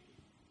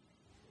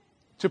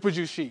 To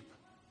produce sheep.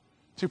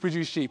 To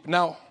produce sheep.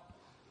 Now,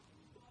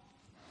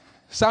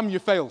 Sam, you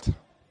failed.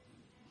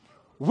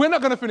 We're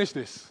not going to finish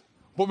this,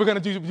 but we're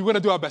going to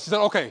do our best. Is that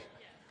okay?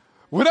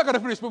 We're not going to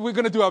finish, but we're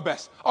going to do our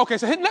best. Okay,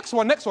 so hit next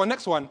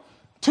one.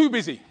 Too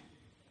busy.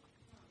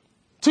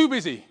 Too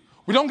busy.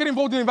 We don't get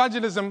involved in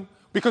evangelism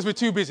because we're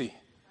too busy.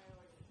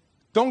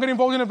 Don't get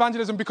involved in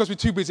evangelism because we're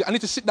too busy. I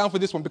need to sit down for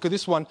this one because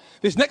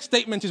this next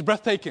statement is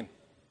breathtaking.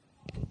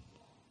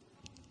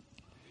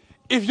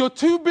 If you're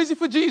too busy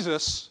for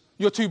Jesus,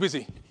 you're too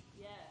busy.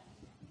 Yeah.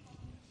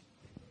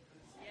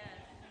 Yeah.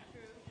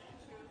 True.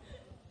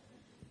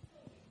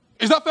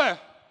 Is that fair? Yeah.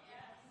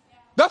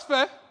 That's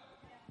fair.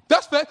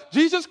 That's fair.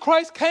 Jesus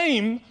Christ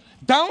came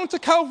down to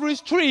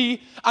Calvary's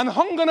tree and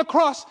hung on a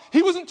cross.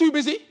 He wasn't too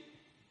busy.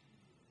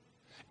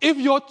 If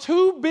you're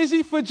too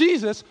busy for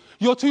Jesus,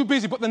 you're too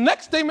busy. But the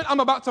next statement I'm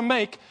about to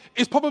make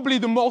is probably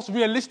the most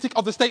realistic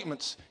of the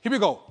statements. Here we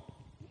go.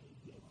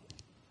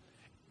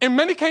 In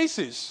many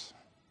cases,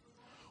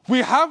 we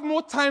have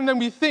more time than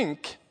we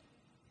think.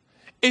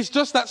 It's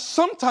just that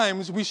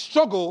sometimes we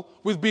struggle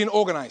with being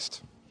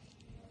organized.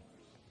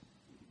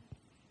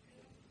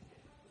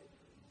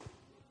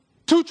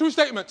 Two true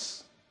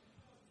statements.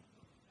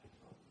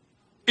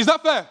 Is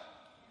that fair?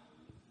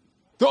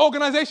 The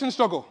organization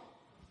struggle.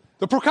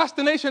 The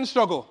procrastination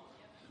struggle.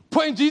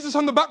 Putting Jesus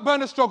on the back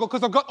burner struggle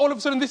because I've got all of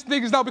a sudden this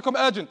thing has now become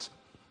urgent.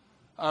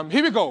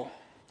 Here we go.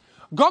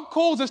 God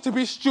calls us to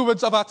be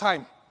stewards of our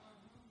time.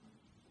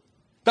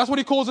 That's what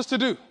he calls us to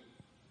do.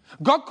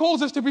 God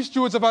calls us to be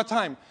stewards of our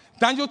time.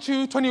 Daniel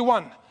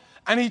 2:21.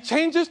 And he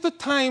changes the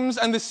times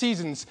and the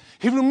seasons.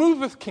 He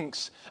removeth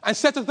kings and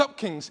setteth up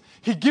kings.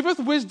 He giveth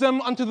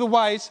wisdom unto the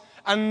wise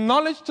and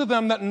knowledge to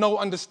them that know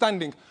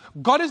understanding.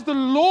 God is the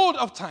Lord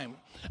of time.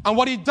 And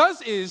what he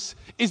does is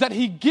that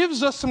he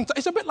gives us some,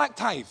 it's a bit like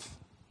tithe.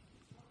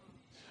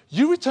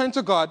 You return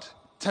to God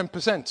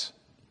 10%.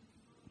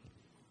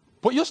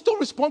 But you're still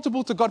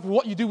responsible to God for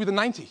what you do with the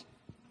 90.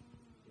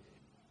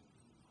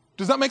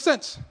 Does that make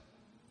sense?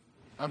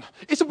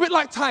 It's a bit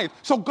like tithe.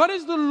 So God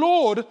is the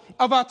Lord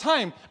of our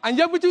time. And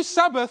yet we do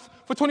Sabbath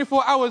for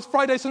 24 hours,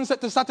 Friday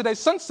sunset to Saturday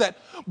sunset.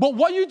 But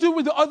what you do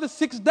with the other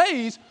 6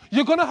 days,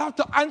 you're going to have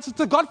to answer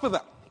to God for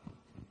that.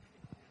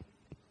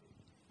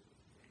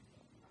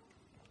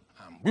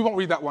 We won't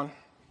read that one.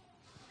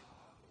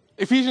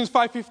 Ephesians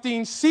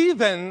 5:15, see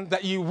then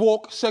that you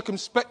walk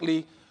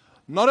circumspectly,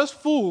 not as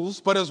fools,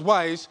 but as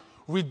wise,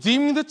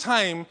 redeeming the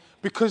time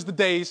because the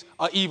days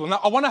are evil. Now,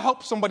 I want to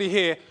help somebody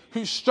here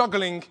who's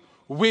struggling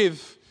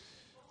with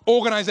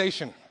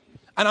organization.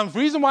 And the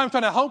reason why I'm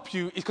trying to help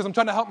you is because I'm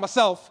trying to help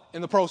myself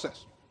in the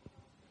process.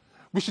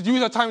 We should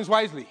use our times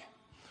wisely.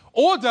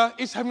 Order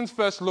is heaven's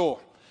first law,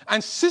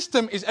 and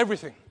system is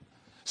everything.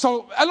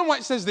 So Ellen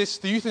White says this,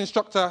 the youth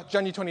instructor,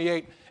 January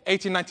 28,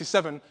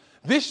 1897.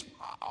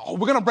 We're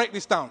going to break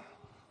this down.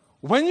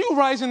 When you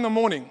rise in the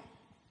morning,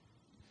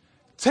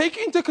 take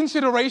into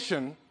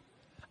consideration,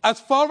 as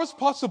far as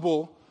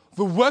possible,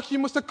 the work you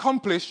must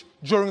accomplish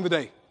during the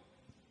day.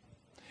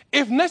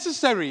 If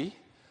necessary,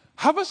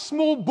 have a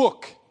small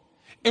book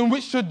in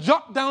which to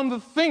jot down the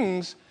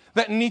things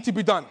that need to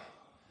be done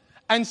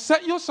and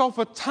set yourself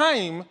a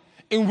time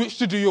in which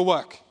to do your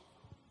work.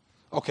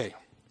 Okay,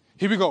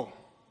 here we go.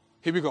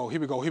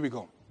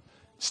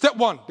 Step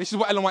one, this is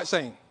what Ellen White's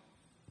saying.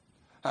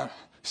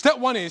 Step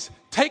one is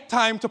take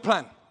time to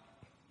plan.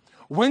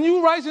 When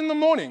you rise in the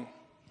morning,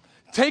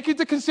 take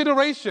into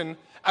consideration,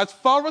 as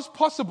far as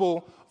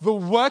possible, the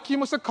work you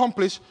must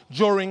accomplish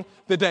during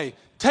the day.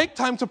 Take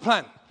time to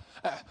plan.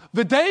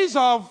 The days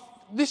of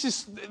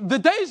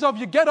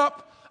you get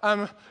up,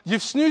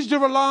 you've snoozed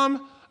your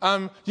alarm,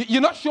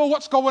 you're not sure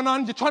what's going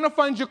on, you're trying to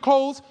find your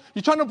clothes,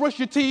 you're trying to brush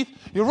your teeth,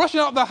 you're rushing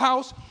out of the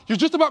house, you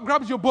just about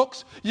grabbed your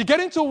books, you get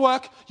into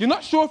work, you're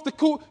not sure if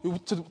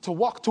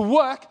to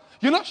work,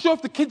 you're not sure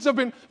if the kids have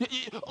been...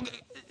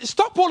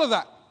 Stop all of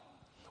that.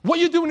 What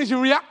you're doing is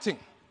you're reacting.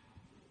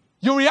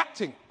 You're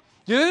reacting.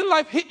 You're letting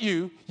life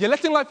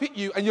hit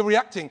you, and you're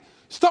reacting.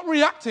 Stop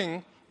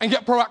reacting and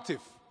get proactive.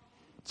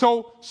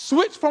 So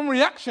switch from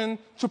reaction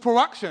to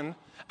proaction.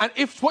 And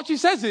if what she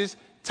says is,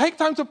 take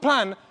time to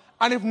plan,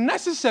 and if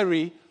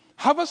necessary,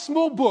 have a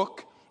small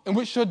book in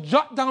which to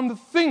jot down the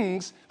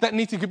things that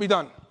need to be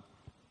done.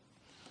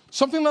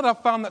 something that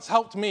I've found that's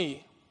helped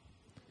me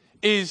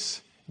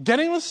is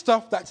getting the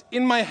stuff that's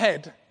in my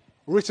head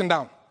written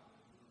down.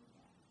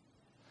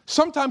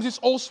 Sometimes it's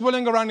all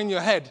swirling around in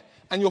your head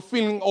and you're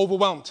feeling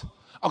overwhelmed.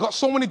 I've got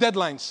so many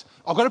deadlines.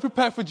 I've got to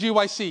prepare for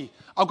GYC.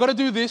 I've got to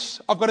do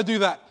this. I've got to do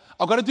that.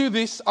 I've got to do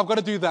this. I've got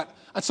to do that.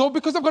 And so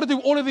because I've got to do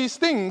all of these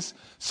things,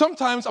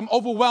 sometimes I'm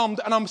overwhelmed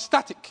and I'm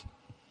static.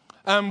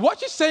 What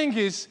she's saying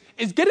is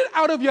get it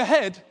out of your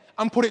head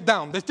and put it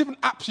down. There's different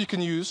apps you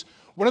can use.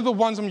 One of the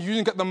ones I'm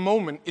using at the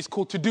moment is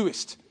called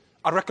Todoist.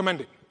 I'd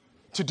recommend it.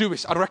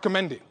 Todoist, I'd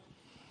recommend it.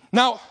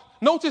 Now,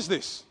 notice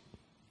this.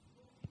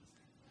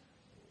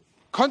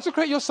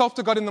 Consecrate yourself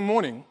to God in the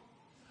morning.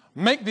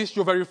 Make this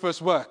your very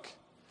first work.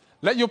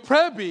 Let your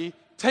prayer be,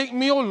 take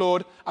me, O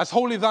Lord, as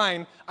wholly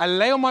thine. I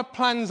lay all my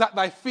plans at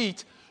thy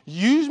feet.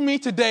 Use me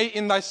today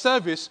in thy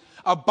service.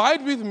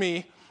 Abide with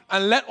me,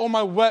 and let all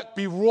my work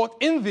be wrought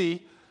in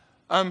thee.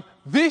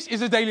 This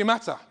is a daily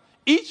matter.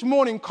 Each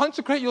morning,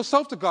 consecrate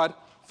yourself to God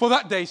for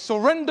that day.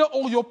 Surrender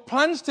all your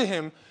plans to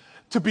him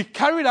to be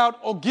carried out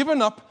or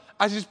given up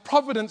as his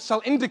providence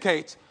shall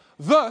indicate.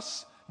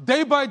 Thus,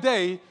 day by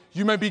day,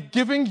 you may be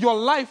giving your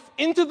life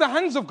into the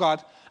hands of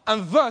God,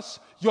 and thus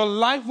your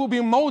life will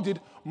be molded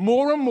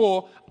more and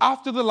more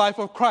after the life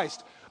of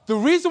Christ. The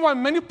reason why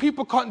many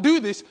people can't do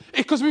this is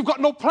because we've got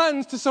no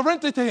plans to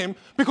surrender to him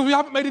because we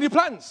haven't made any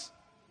plans.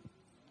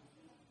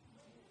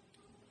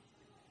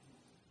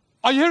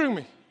 Are you hearing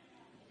me?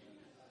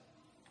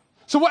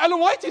 So what Ellen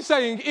White is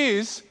saying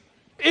is,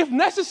 if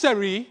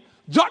necessary,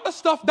 jot the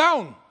stuff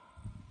down.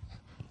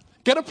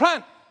 Get a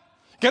plan.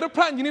 Get a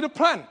plan. You need a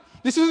plan.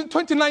 This isn't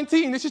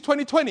 2019. This is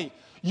 2020.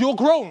 You're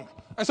grown.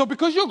 And so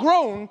because you're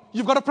grown,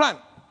 you've got a plan.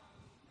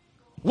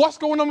 What's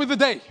going on with the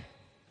day?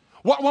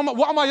 What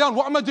am I on?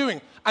 What am I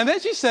doing? And then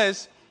she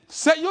says,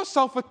 set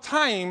yourself a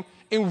time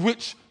in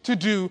which to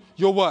do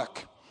your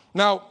work.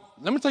 Now,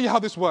 let me tell you how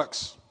this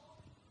works.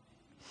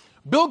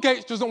 Bill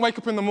Gates doesn't wake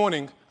up in the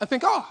morning and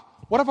think,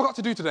 what have I got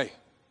to do today?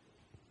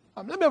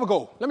 Let me have a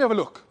go. Let me have a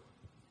look.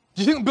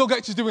 Do you think Bill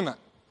Gates is doing that?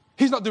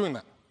 He's not doing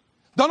that.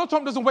 Donald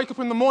Trump doesn't wake up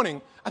in the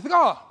morning and think,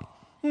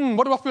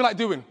 what do I feel like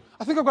doing?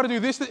 I think I've got to do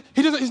this.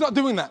 He's not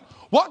doing that.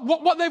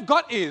 What they've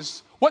got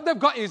is they've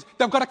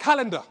got a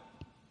calendar.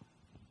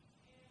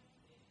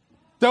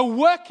 They're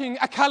working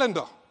a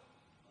calendar.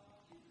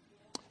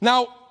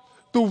 Now,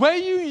 the way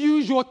you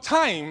use your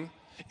time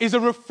is a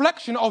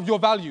reflection of your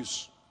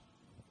values.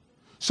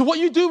 So what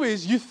you do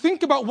is you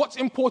think about what's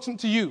important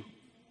to you.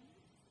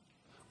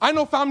 I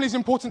know family is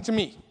important to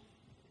me.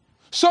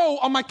 So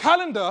on my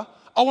calendar,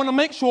 I want to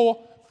make sure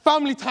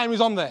family time is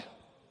on there.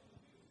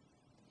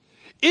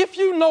 If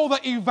you know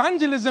that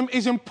evangelism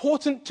is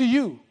important to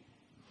you,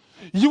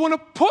 you want to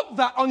put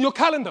that on your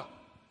calendar.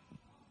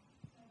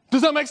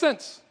 Does that make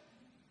sense?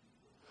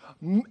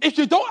 If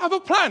you don't have a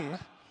plan,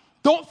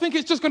 don't think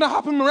it's just going to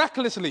happen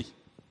miraculously.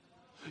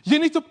 You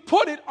need to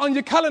put it on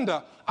your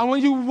calendar. And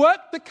when you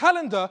work the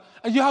calendar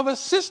and you have a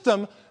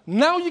system,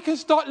 now you can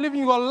start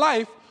living your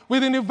life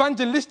with an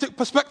evangelistic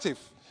perspective.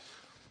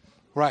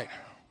 Right.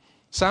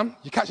 Sam,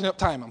 you're catching up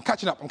time. I'm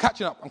catching up.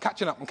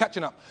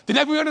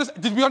 Did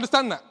we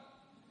understand that?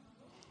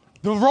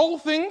 The role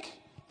thing,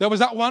 there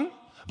was that one.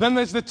 Then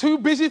there's the too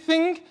busy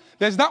thing.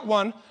 There's that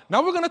one.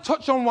 Now we're going to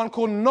touch on one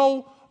called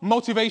no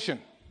motivation.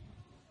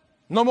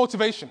 No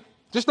motivation.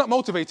 Just not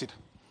motivated.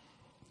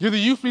 You're the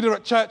youth leader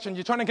at church and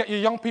you're trying to get your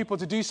young people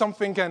to do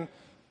something and...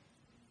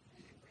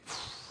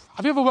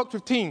 Have you ever worked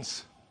with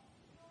teens?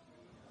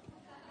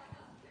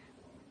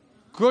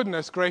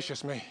 Goodness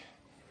gracious me.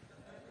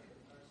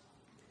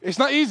 It's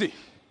not easy.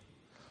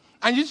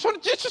 And you're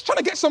just trying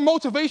to get some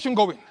motivation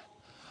going.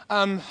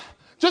 And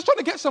there's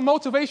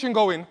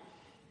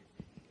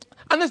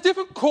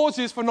different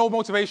causes for no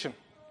motivation.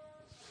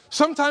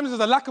 Sometimes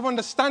there's a lack of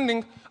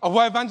understanding of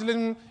why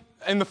evangelism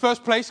in the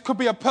first place could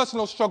be a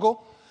personal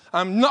struggle.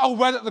 I'm not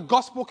aware that the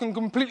gospel can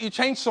completely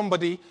change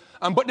somebody.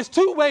 But there's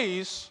two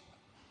ways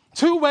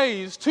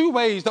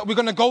that we're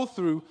going to go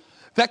through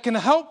that can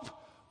help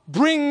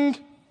bring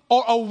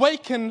or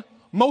awaken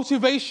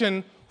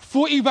motivation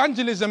for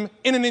evangelism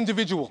in an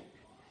individual.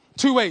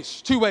 Two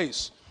ways.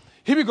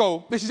 Here we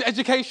go. This is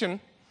education,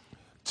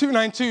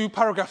 292,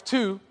 paragraph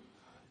 2.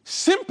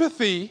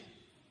 Sympathy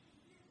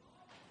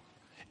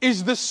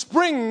is the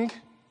spring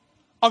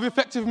of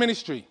effective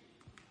ministry.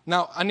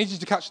 Now, I need you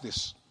to catch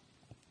this.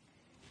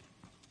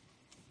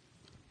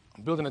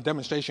 I'm building a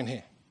demonstration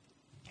here.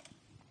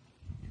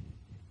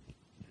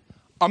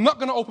 I'm not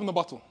going to open the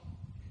bottle.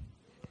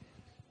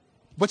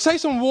 But say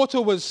some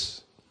water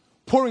was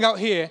pouring out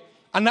here,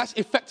 and that's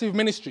effective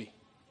ministry.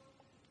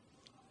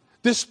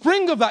 The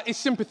spring of that is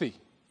sympathy.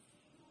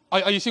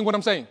 Are you seeing what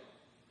I'm saying?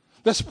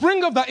 The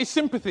spring of that is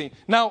sympathy.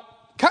 Now,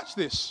 catch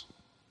this.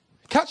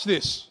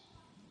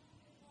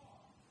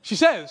 She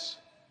says,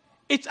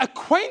 it's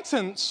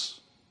acquaintance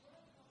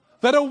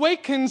that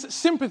awakens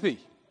sympathy.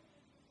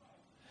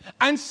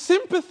 And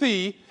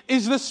sympathy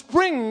is the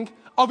spring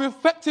of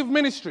effective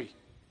ministry.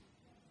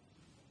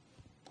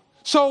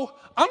 So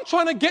I'm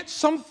trying to get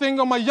something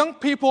on my young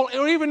people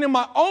or even in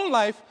my own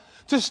life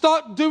to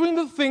start doing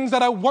the things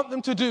that I want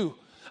them to do.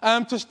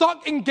 to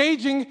start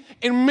engaging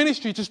in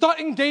ministry, to start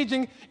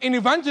engaging in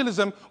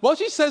evangelism, what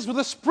she says, well,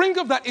 the spring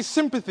of that is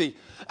sympathy.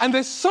 And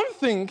there's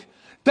something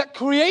that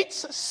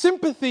creates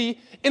sympathy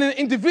in an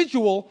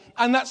individual,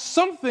 and that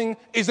something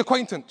is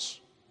acquaintance.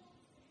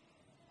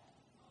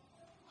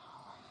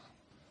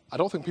 I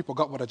don't think people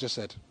got what I just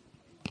said.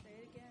 Say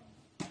it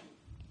again.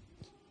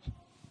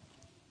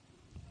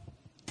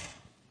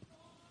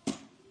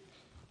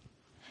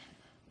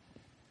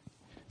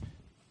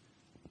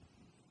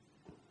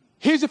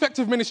 Here's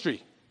effective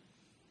ministry.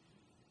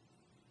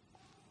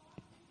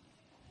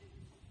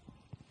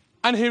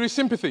 And here is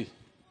sympathy.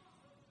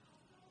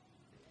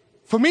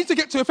 For me to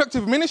get to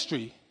effective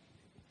ministry,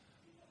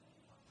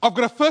 I've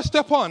got to first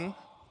step on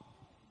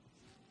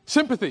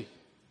sympathy.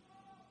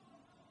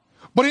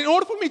 But in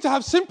order for me to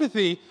have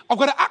sympathy, I've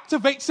got to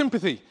activate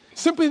sympathy.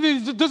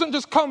 Sympathy doesn't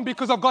just come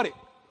because I've got it.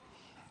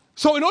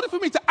 So in order for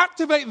me to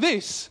activate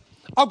this,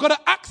 I've got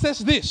to access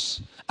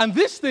this. And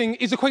this thing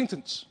is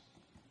acquaintance.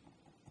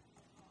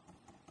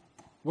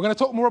 We're going to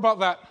talk more about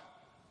that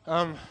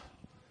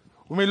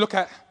when we look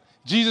at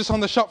Jesus on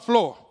the shop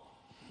floor.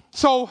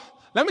 So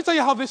let me tell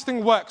you how this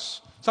thing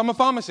works. So I'm a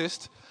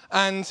pharmacist,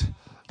 and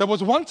there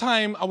was one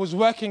time I was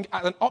working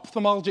at an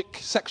ophthalmologic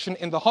section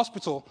in the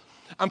hospital,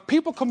 and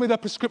people come with their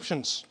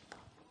prescriptions.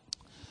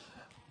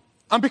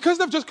 And because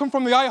they've just come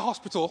from the eye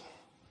hospital,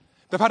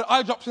 they've had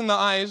eye drops in their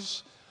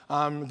eyes,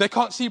 they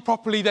can't see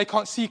properly, they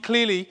can't see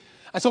clearly.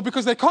 And so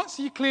because they can't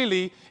see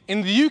clearly,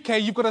 in the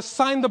UK, you've got to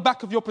sign the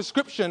back of your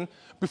prescription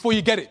before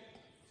you get it.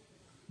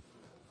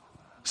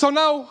 So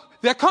now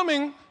they're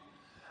coming,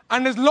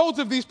 and there's loads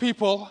of these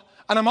people,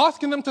 and I'm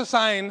asking them to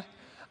sign,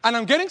 and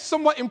I'm getting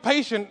somewhat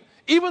impatient,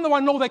 even though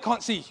I know they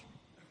can't see.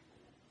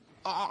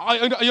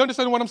 You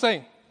understand what I'm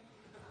saying?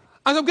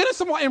 And I'm getting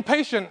somewhat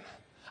impatient,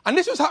 and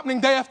this was happening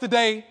day after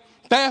day,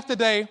 day after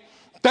day,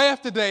 day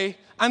after day,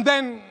 and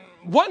then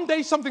one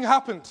day something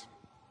happened.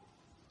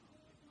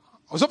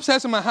 I was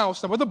upstairs in my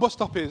house, and where the bus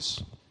stop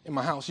is in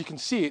my house, you can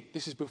see it.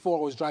 This is before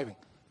I was driving.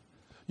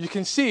 You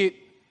can see it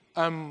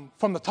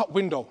from the top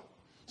window.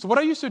 So what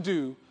I used to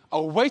do, I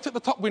would wait at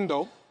the top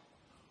window,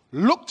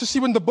 look to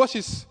see when the bus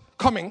is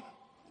coming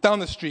down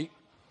the street,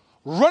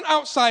 run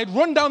outside,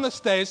 run down the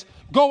stairs,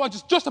 go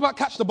and just about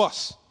catch the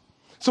bus.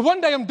 So one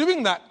day I'm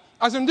doing that.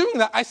 As I'm doing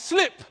that, I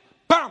slip,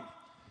 bam,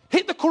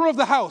 hit the corner of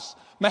the house.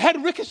 My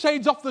head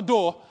ricochets off the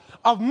door.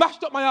 I've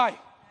mashed up my eye.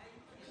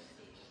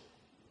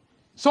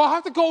 So I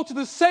have to go to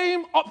the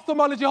same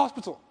ophthalmology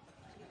hospital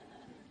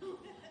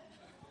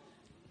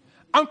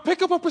and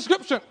pick up a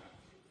prescription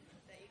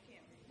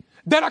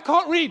that I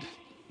can't read.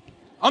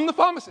 I'm the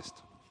pharmacist.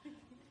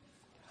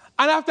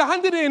 And I have to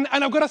hand it in,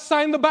 and I've got to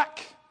sign the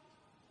back.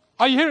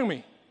 Are you hearing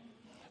me?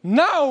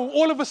 Now,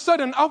 all of a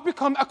sudden, I've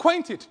become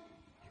acquainted.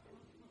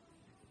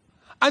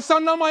 And so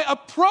now my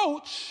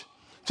approach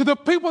to the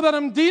people that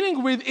I'm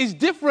dealing with is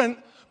different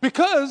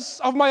because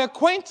of my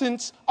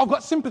acquaintance. I've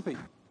got sympathy.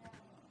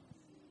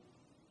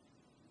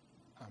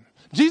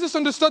 Jesus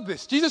understood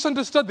this. Jesus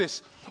understood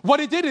this. What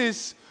he did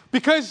is,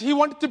 because he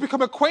wanted to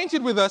become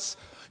acquainted with us,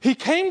 he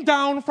came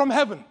down from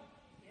heaven.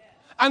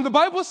 And the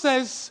Bible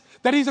says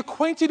that he's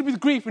acquainted with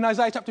grief in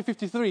Isaiah chapter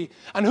 53.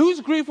 And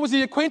whose grief was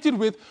he acquainted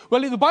with?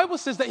 Well, the Bible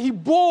says that he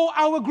bore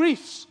our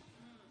griefs.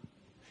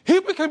 He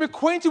became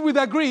acquainted with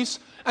our griefs.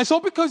 And so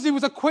because he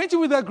was acquainted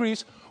with our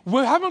griefs,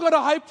 we haven't got a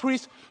high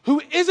priest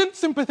who isn't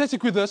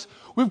sympathetic with us.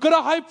 We've got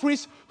a high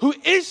priest who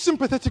is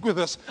sympathetic with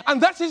us. And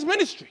that's his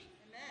ministry.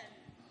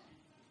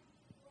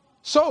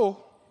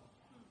 So,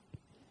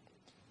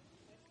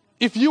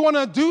 if you want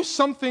to do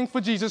something for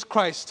Jesus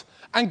Christ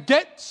and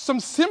get some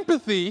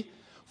sympathy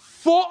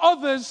for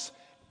others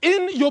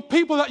in your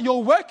people that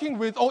you're working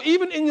with, or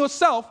even in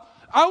yourself,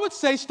 I would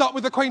say start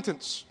with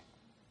acquaintance.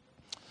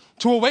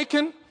 To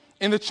awaken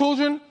in the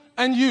children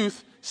and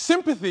youth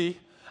sympathy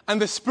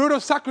and the spirit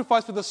of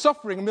sacrifice for the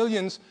suffering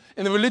millions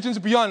in the religions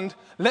beyond,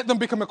 let them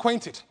become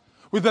acquainted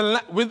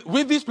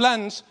with these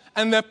lands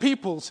and their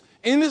peoples.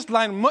 In this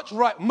line, much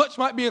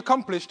might be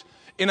accomplished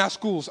in our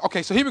schools.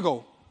 Okay, so here we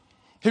go.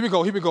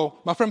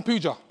 My friend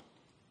Pooja.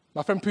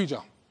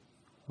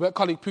 Work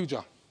colleague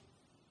Pooja.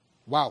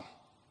 Wow.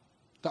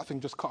 That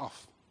thing just cut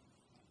off.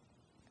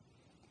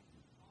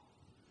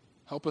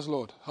 Help us,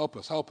 Lord. Help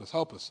us. Help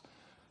us,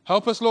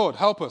 Lord.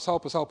 Help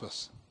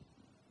us.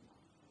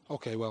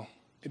 Okay, well,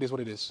 it is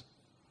what it is.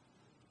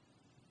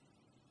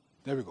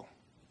 There we go.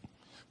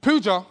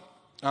 Pooja,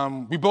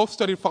 we both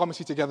studied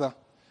pharmacy together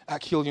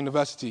at Keele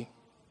University.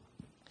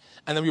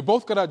 And then we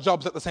both got our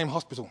jobs at the same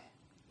hospital.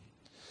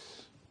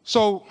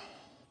 So,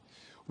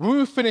 when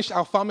we finished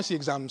our pharmacy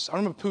exams, I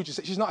remember Pooja,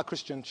 she's not a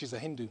Christian, she's a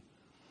Hindu.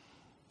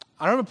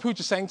 I remember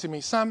Pooja saying to me,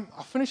 Sam,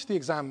 I finished the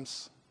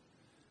exams,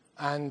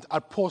 and I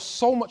poured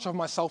so much of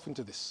myself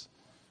into this.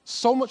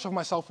 And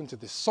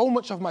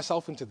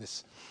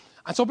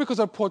so because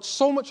I poured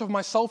so much of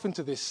myself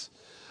into this,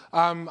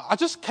 I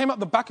just came out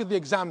the back of the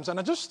exams, and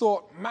I just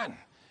thought, man,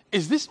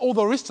 is this all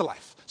there is to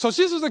life? So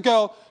this was a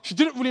girl, she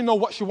didn't really know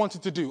what she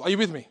wanted to do. Are you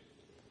with me?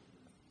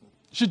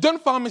 She'd done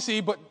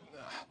pharmacy, but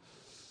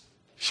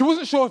she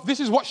wasn't sure if this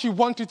is what she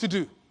wanted to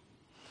do.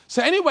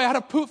 So anyway, I had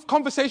a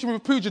conversation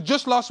with Pooja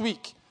just last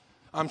week.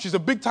 She's a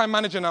big-time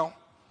manager now,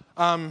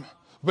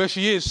 where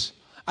she is.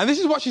 And this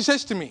is what she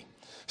says to me.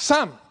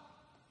 Sam,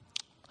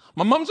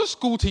 my mum's a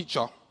school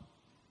teacher.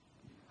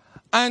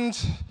 And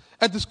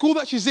at the school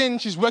that she's in,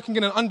 she's working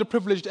in an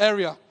underprivileged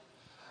area.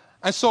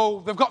 And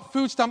so they've got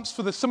food stamps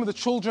for some of the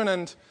children,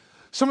 and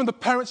some of the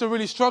parents are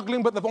really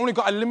struggling, but they've only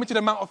got a limited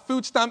amount of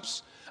food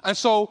stamps. And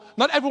so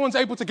not everyone's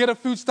able to get a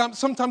food stamp.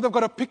 Sometimes they've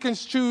got to pick and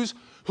choose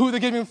who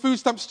they're giving food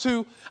stamps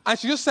to. And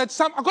she just said,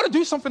 Sam, I've got to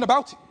do something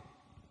about it.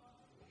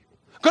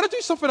 I've got to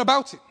do something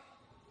about it.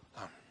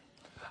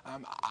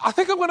 I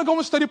think I'm going to go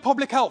and study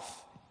public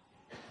health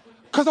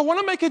because I want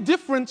to make a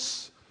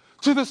difference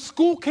to the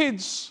school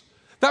kids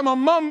that my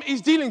mum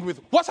is dealing with.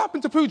 What's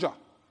happened to Pooja?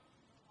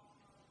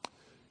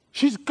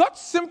 She's got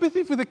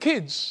sympathy for the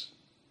kids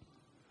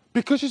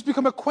because she's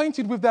become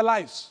acquainted with their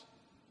lives.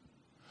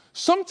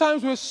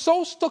 Sometimes we're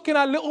so stuck in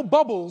our little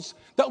bubbles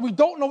that we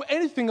don't know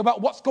anything about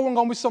what's going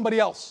on with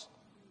somebody else.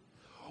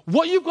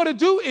 What you've got to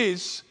do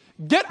is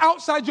get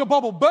outside your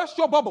bubble, burst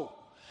your bubble.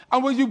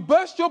 And when you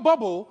burst your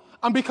bubble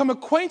and become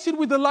acquainted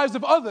with the lives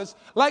of others,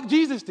 like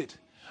Jesus did,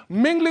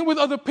 mingling with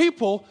other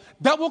people,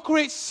 that will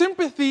create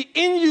sympathy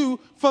in you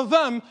for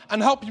them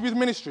and help you with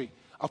ministry.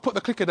 I'll put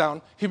the clicker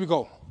down. Here we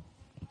go.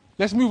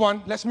 Let's move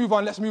on.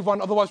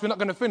 Otherwise, we're not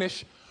going to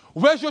finish.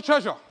 Where's your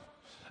treasure?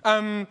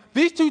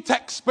 These two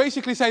texts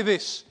basically say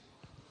this.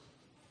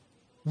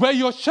 Where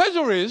your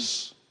treasure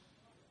is,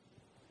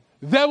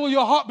 there will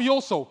your heart be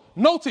also.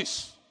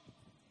 Notice,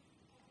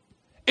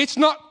 it's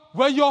not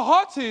where your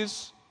heart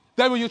is,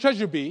 there will your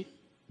treasure be.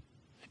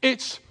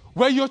 It's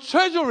where your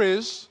treasure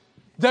is,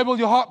 there will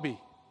your heart be.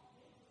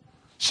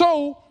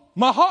 So,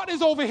 my heart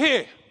is over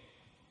here.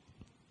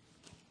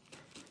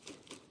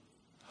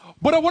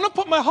 But I want to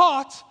put my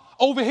heart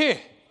over here.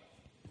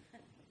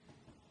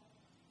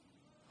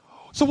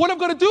 So what I've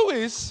got to do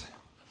is,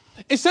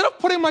 instead of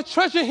putting my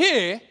treasure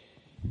here,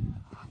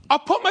 I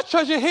put my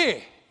treasure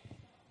here.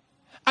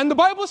 And the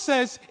Bible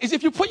says, is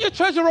if you put your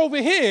treasure over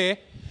here,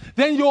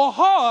 then your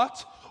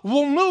heart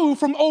will move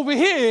from over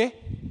here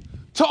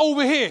to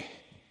over here.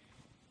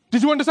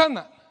 Did you understand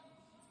that?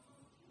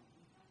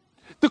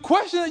 The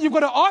question that you've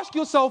got to ask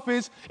yourself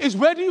is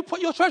where do you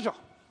put your treasure?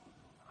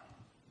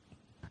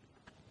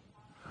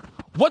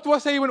 What do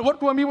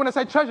I mean when I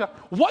say treasure?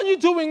 What are you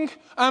doing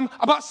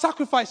about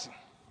sacrificing?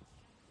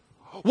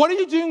 What are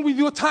you doing with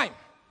your time?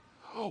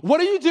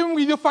 What are you doing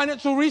with your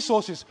financial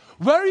resources?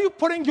 Where are you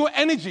putting your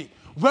energy?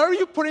 Where are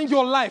you putting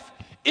your life?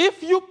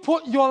 If you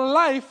put your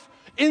life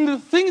in the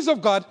things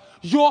of God,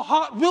 your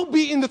heart will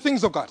be in the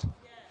things of God.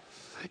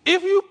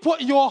 If you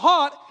put your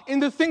heart in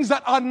the things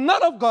that are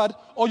not of God,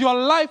 or your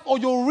life or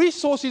your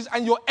resources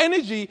and your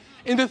energy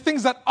in the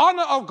things that are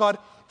not of God,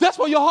 that's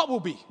where your heart will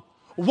be.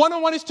 1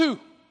 and 1 is 2.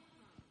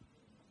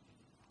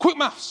 Quick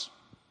maths.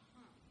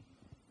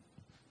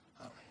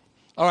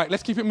 All right,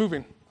 let's keep it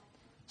moving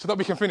so that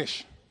we can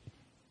finish.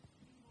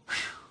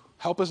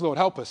 Help us, Lord,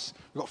 help us.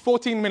 We've got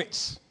 14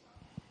 minutes.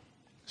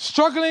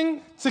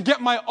 Struggling to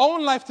get my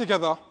own life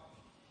together,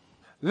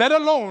 let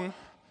alone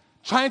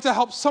trying to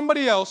help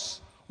somebody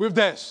else with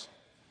theirs.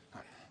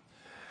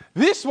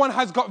 This one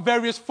has got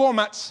various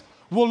formats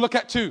we'll look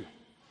at too.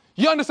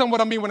 You understand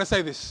what I mean when I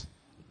say this?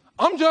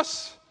 I'm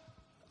just,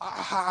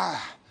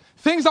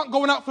 things aren't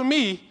going out for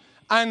me,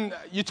 and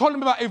you're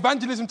talking about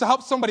evangelism to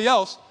help somebody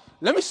else.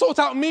 Let me sort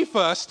out me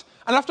first,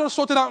 and after I've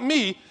sorted out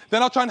me,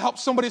 then I'll try and help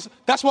somebody else.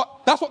 That's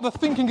what the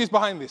thinking is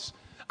behind this.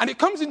 And it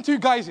comes in two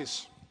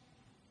guises.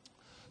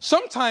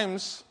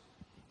 Sometimes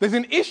there's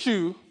an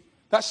issue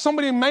that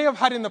somebody may have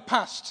had in the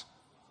past.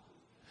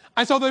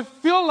 And so they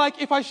feel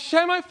like if I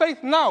share my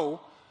faith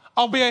now,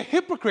 I'll be a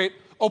hypocrite,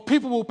 or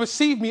people will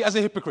perceive me as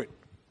a hypocrite.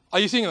 Are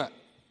you seeing that?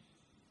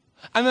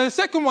 And then the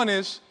second one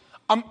is,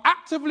 I'm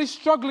actively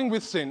struggling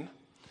with sin,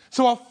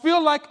 so I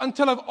feel like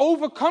until I've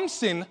overcome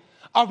sin,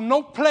 I've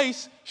no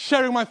place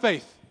sharing my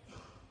faith.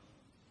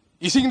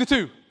 You seeing the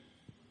two?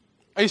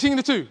 Are you seeing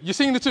the two? You're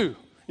seeing the two?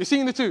 You're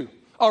seeing the two?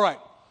 All right.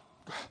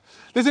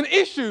 There's an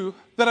issue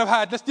that I've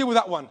had, let's deal with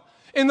that one,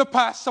 in the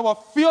past, so I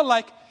feel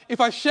like if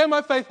I share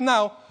my faith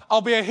now, I'll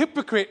be a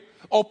hypocrite,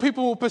 or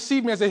people will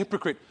perceive me as a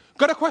hypocrite.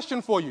 Got a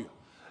question for you.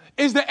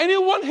 Is there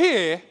anyone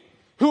here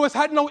who has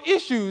had no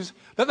issues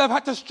that they've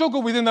had to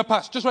struggle with in the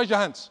past? Just raise your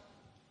hands.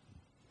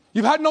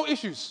 You've had no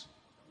issues.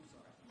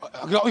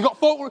 We got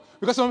four.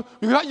 We got some.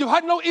 You've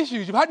had no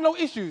issues. You've had no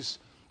issues.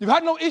 You've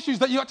had no issues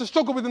that you had to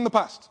struggle with in the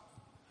past.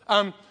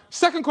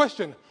 Second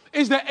question.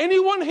 Is there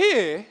anyone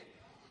here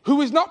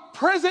who is not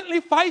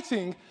presently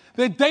fighting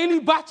their daily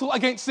battle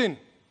against sin?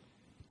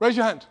 Raise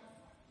your hand.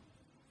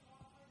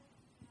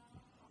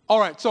 All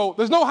right, so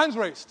there's no hands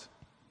raised.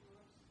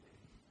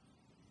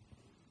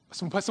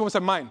 Someone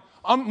said mine.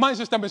 Mine's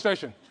just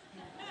demonstration.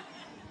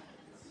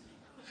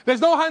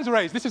 There's no hands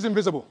raised. This is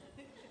invisible.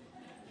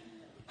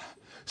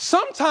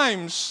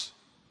 Sometimes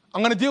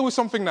I'm going to deal with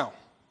something now.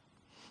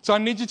 So I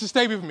need you to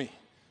stay with me.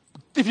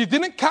 If you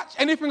didn't catch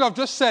anything I've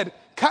just said,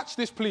 catch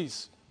this,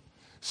 please.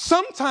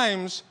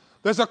 Sometimes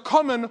there's a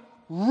common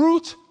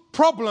root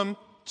problem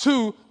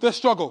to the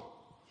struggle.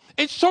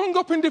 It's showing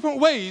up in different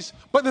ways,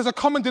 but there's a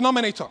common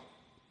denominator.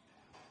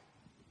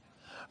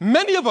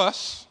 Many of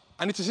us,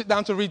 I need to sit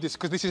down to read this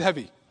because this is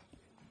heavy.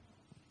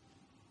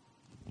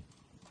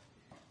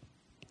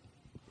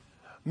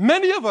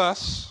 Many of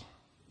us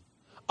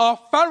are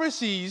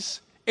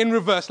Pharisees in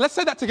reverse. Let's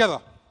say that together.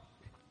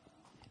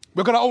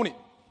 We're going to own it.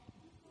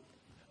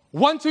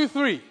 1, 2,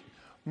 3.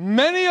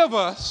 Many of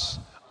us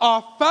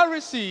are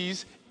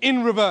Pharisees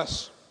in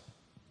reverse.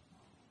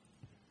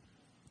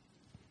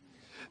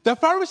 The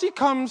Pharisee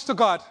comes to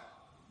God.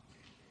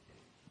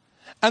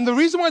 And the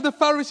reason why the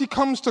Pharisee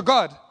comes to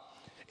God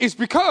is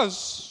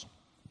because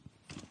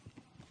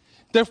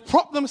they've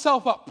propped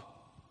themselves up.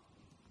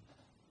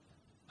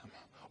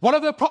 What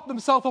have they propped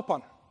themselves up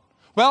on?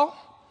 Well,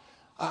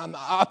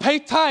 I pay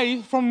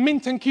tithe from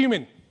mint and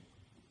cumin.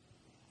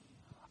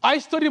 I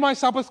study my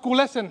Sabbath school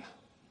lesson.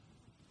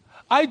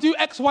 I do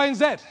X, Y, and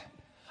Z.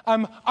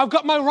 I've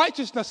got my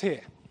righteousness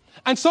here.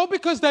 And so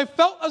because they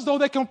felt as though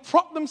they can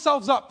prop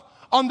themselves up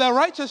on their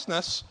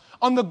righteousness,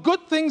 on the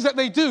good things that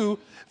they do,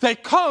 they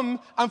come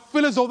and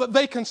feel as though that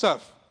they can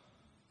serve.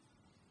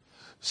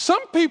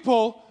 Some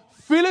people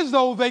feel as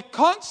though they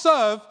can't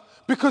serve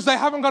because they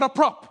haven't got a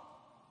prop.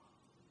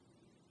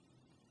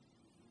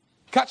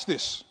 Catch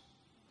this.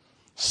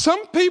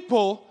 Some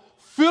people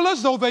feel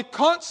as though they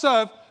can't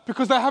serve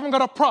because they haven't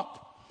got a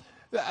prop.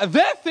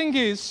 Their thing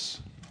is,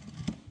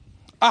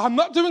 I'm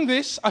not doing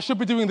this, I should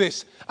be doing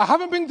this. I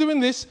haven't been doing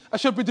this, I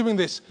should be doing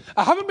this.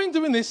 I haven't been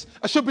doing this,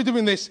 I should be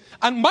doing this.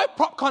 And my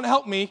prop can't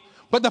help me,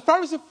 but the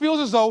Pharisee feels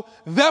as though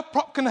their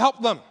prop can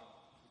help them.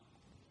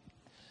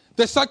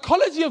 The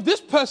psychology of this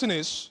person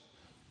is,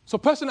 so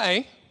person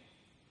A,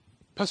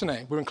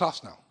 we're in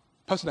class now.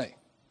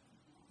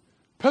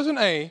 Person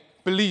A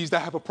believes they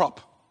have a prop.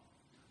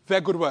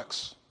 Their good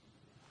works.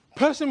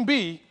 Person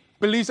B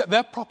believes that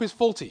their prop is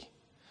faulty,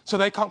 so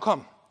they can't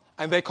come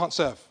and they can't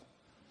serve.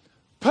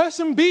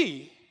 Person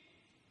B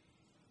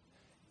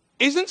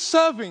isn't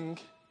serving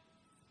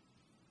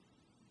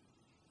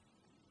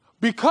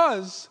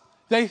because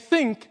they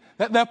think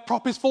that their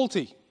prop is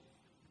faulty.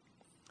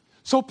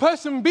 So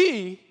person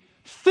B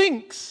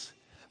thinks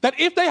that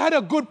if they had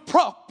a good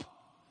prop,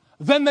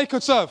 then they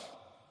could serve.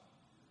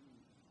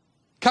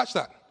 Catch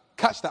that.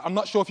 I'm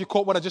not sure if you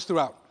caught what I just threw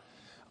out.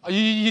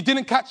 You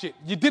didn't catch it.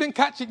 You didn't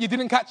catch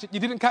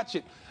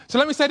it. So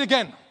let me say it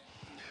again.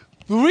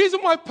 The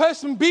reason why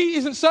person B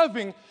isn't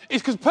serving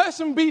is because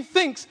person B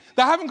thinks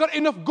they haven't got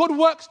enough good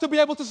works to be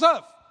able to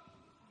serve.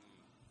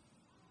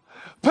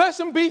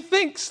 Person B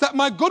thinks that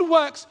my good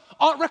works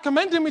aren't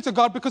recommending me to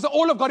God because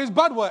all I've got is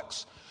bad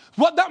works.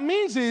 What that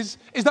means is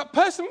that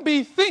person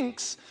B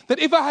thinks that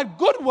if I had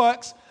good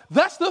works,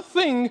 that's the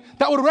thing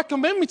that would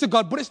recommend me to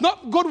God. But it's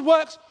not good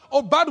works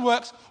or bad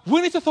works.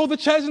 We need to throw the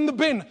chairs in the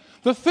bin.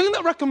 The thing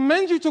that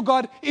recommends you to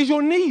God is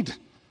your need,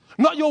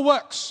 not your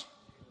works.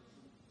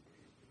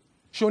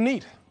 It's your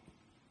need.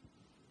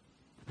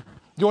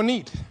 Your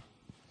need.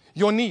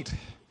 Your need.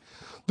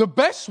 The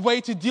best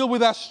way to deal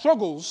with our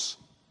struggles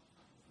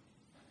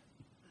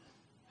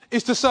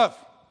is to serve.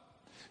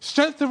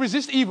 Strength to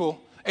resist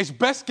evil is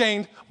best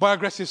gained by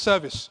aggressive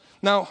service.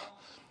 Now,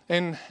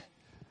 in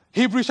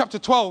Hebrews chapter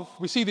 12,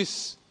 we see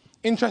this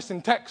interesting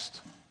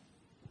text.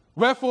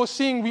 Wherefore,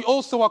 seeing we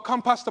also are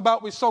compassed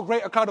about with so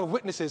great a cloud of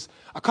witnesses.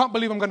 I can't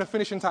believe I'm going to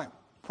finish in time.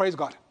 Praise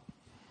God.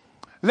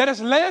 Let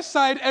us lay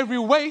aside every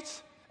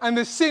weight and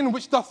the sin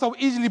which doth so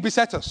easily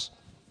beset us.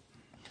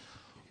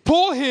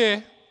 Paul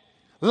here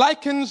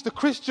likens the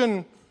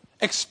Christian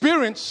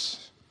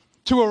experience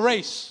to a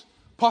race.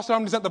 Pastor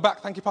Ramdi's at the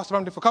back. Thank you, Pastor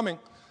Ramdi, for coming.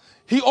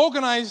 He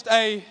organized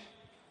a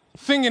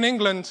thing in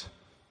England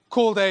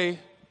called the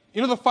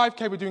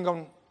 5K we're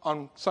doing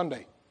on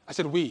Sunday. I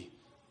said we.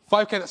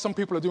 5K that some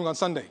people are doing on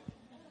Sunday.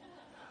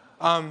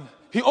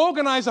 He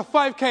organized a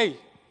 5K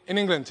in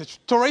England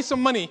to raise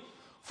some money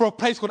for a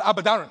place called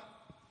Aberdaron.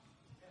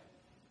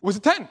 Was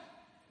it 10?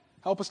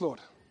 Help us, Lord.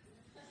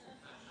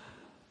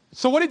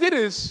 So what he did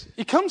is,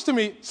 he comes to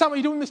me, Sam, are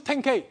you doing this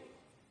 10K?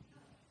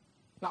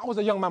 Now, I was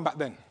a young man back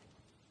then.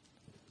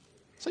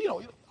 So,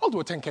 I'll do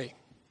a 10K.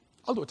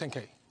 I've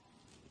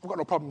got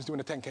no problems doing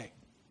a 10K.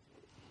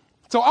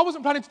 So I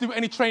wasn't planning to do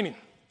any training.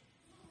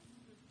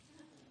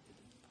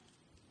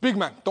 Big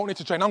man, don't need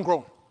to train, I'm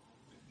grown.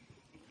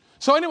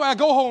 So anyway, I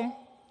go home,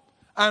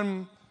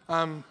 and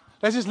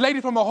there's this lady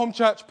from our home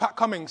church, Pat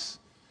Cummings.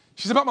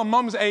 She's about my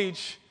mum's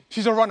age.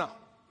 She's a runner.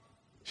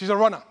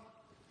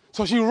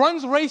 So she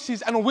runs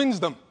races and wins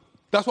them.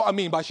 That's what I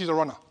mean by she's a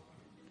runner.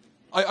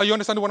 Are you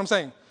understanding what I'm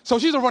saying? So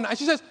she's a runner. And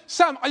she says,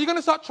 Sam, are you going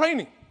to start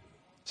training? I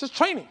says,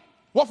 training?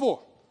 What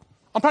for?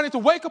 I'm planning to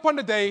wake up on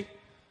the day,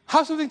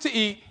 have something to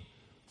eat,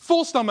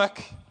 full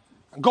stomach,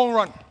 and go and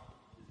run.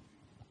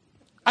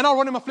 And I'll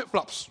run in my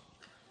flip-flops.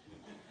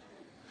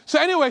 So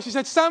anyway, she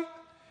said, Sam,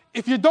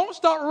 if you don't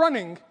start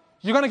running,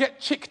 you're going to get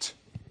chicked.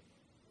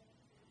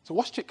 So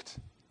what's chicked?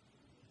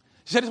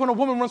 She said, it's when a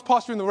woman runs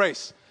past you in the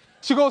race.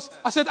 She goes,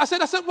 I said,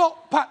 well,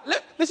 Pat,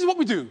 this is what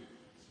we do.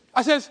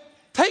 I says,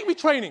 take me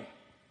training.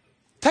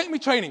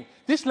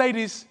 This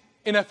lady's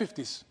in her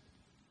 50s.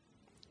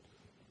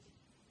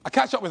 I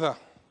catch up with her.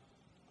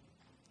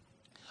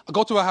 I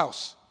go to her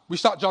house. We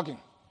start jogging.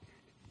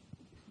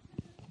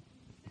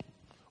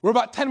 We're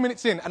about 10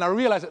 minutes in, and I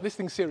realize that this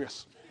thing's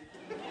serious.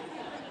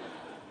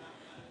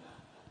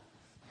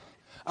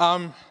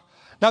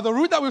 Now, the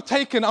route that we've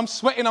taken, I'm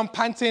sweating, I'm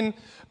panting,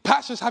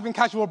 Pat's just having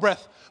casual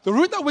breath. The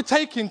route that we're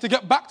taking to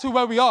get back to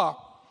where we are,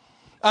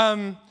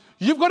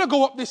 you've got to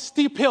go up this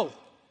steep hill.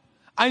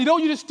 And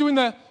you're just doing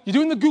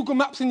the Google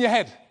Maps in your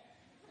head.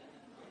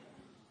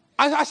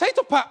 I say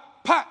to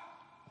Pat,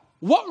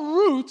 what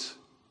route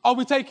are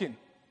we taking?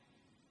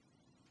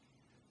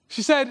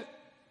 She said,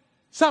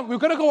 Sam, we're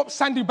going to go up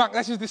Sandy Bank.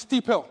 That's just this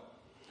steep hill.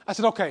 I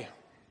said, okay.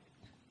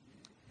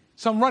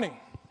 So I'm running.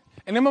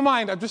 And in my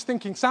mind, I'm just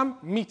thinking, Sam,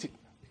 meet it.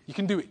 You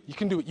can do it. You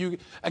can do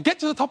it. I get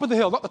to the top of the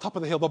hill, not the top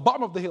of the hill, the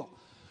bottom of the hill.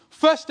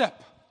 First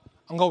step,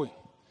 I'm going.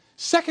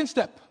 Second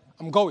step,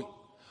 I'm going.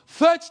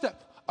 Third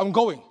step, I'm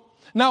going.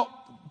 Now,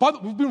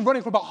 we've been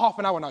running for about half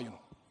an hour now,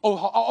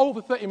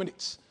 over 30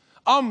 minutes.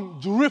 I'm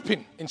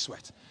dripping in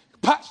sweat.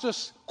 Pat's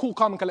just cool,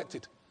 calm, and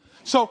collected.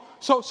 So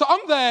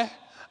I'm there,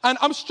 and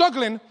I'm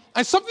struggling,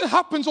 and something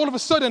happens all of a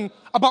sudden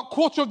about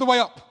quarter of the way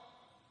up.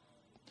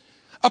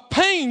 A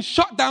pain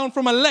shot down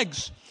from my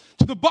legs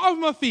to the bottom of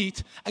my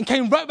feet and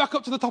came right back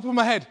up to the top of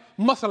my head,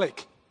 muscle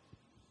ache.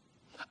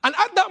 And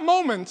at that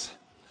moment,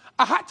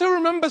 I had to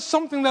remember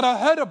something that I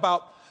heard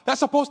about that's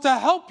supposed to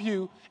help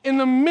you in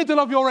the middle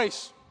of your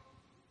race.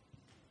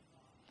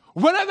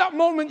 When at that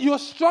moment you're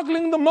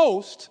struggling the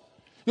most,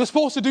 you're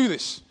supposed to do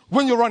this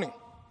when you're running.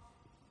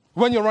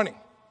 When you're running.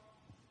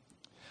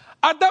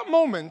 At that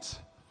moment,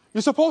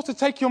 you're supposed to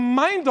take your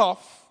mind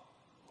off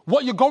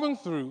what you're going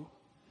through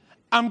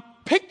and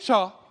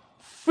picture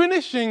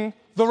finishing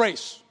the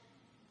race.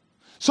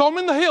 So I'm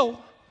in the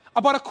hill,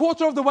 about a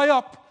quarter of the way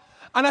up,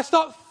 and I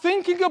start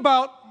thinking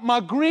about my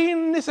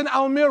green Nissan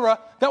Almera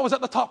that was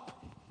at the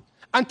top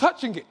and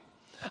touching it.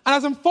 And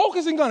as I'm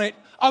focusing on it,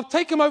 I've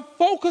taken my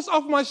focus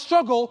off my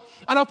struggle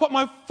and I've put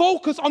my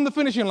focus on the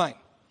finishing line.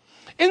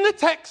 In the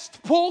text,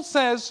 Paul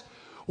says,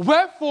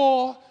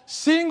 wherefore,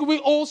 seeing we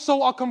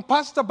also are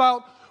compassed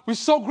about with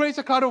so great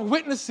a cloud of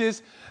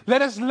witnesses,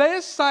 let us lay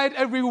aside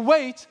every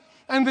weight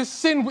and the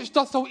sin which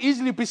doth so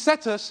easily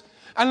beset us,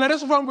 and let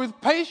us run with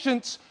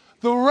patience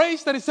the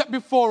race that is set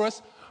before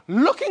us,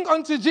 looking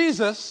unto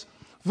Jesus,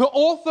 the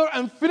author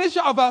and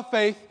finisher of our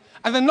faith.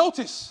 And then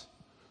notice,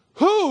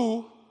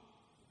 who,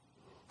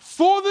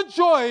 for the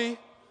joy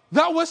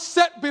that was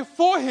set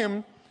before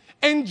him,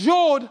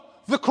 endured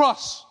the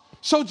cross.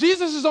 So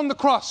Jesus is on the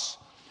cross.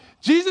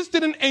 Jesus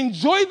didn't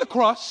enjoy the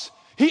cross,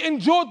 he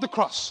endured the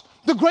cross.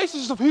 The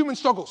graces of human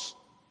struggles.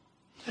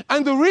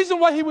 And the reason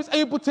why he was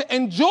able to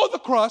endure the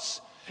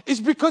cross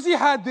is because he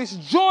had this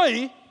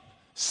joy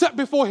set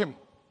before him.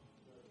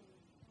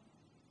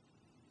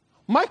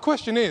 My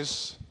question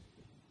is,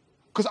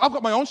 because I've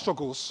got my own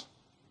struggles,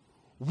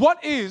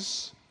 what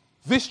is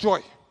this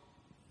joy?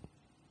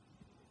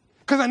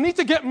 Because I need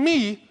to get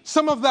me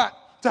some of that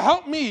to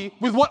help me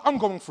with what I'm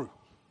going through.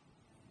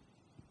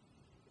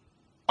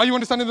 Are you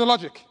understanding the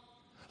logic?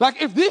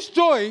 Like if this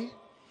joy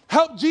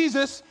helped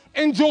Jesus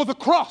endure the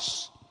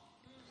cross,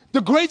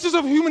 the greatest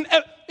of human,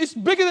 it's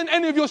bigger than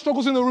any of your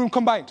struggles in the room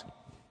combined.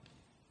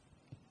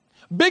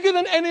 Bigger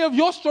than any of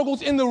your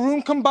struggles in the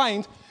room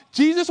combined,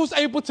 Jesus was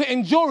able to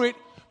endure it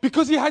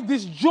because he had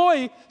this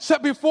joy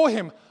set before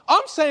him.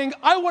 I'm saying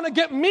I want to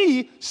get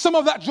me some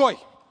of that joy.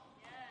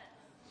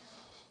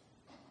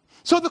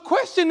 So the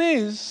question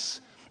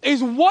is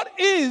what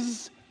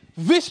is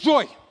this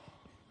joy?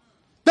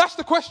 That's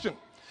the question.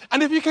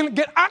 And if you can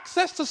get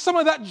access to some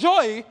of that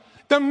joy,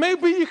 then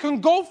maybe you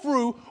can go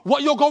through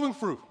what you're going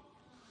through.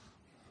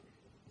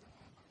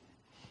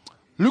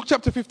 Luke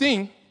chapter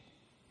 15,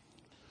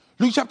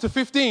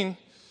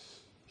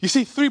 you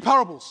see three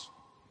parables.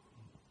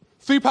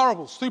 You've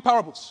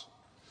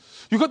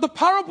got the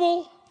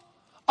parable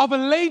of a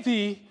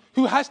lady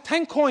who has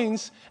 10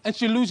 coins and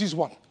she loses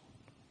one.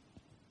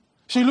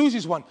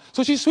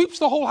 So she sweeps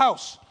the whole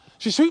house.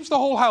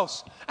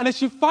 And then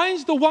she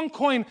finds the one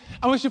coin.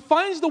 And when she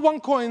finds the one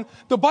coin,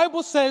 the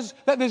Bible says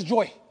that there's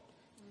joy.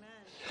 Amen.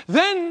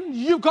 Then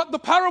you've got the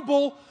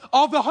parable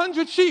of the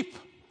 100 sheep.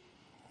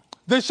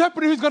 The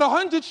shepherd who's got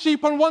 100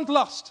 sheep and one's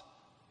lost.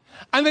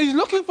 And then he's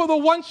looking for the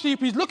one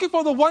sheep.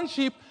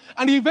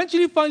 And he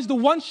eventually finds the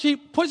one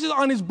sheep, puts it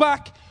on his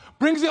back,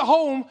 brings it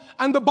home,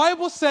 and the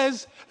Bible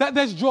says that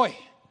there's joy.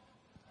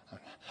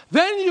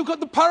 Then you've got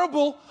the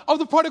parable of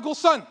the prodigal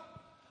son.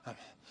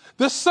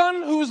 The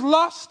son who's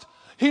lost,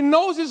 he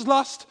knows he's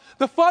lost.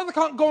 The father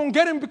can't go and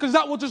get him because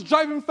that will just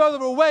drive him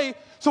further away.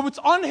 So it's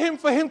on him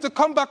for him to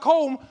come back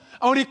home.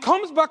 And when he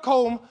comes back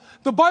home,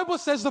 the Bible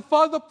says the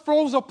father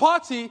throws a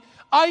party,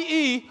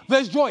 i.e.,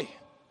 there's joy.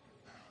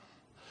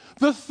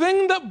 The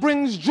thing that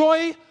brings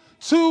joy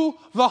to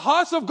the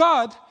heart of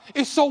God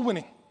is soul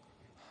winning.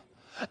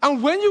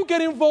 And when you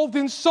get involved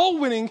in soul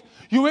winning,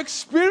 you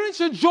experience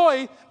a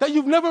joy that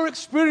you've never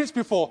experienced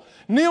before.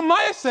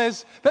 Nehemiah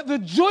says that the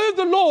joy of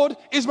the Lord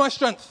is my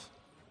strength.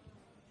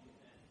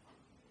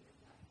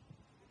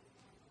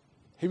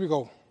 Here we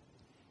go.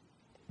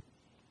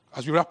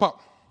 As we wrap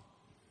up.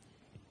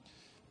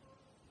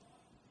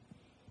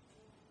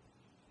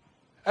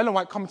 Ellen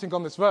White, commenting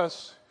on this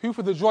verse, who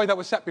for the joy that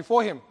was set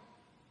before him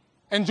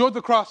endured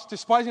the cross,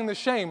 despising the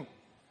shame,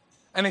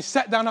 and he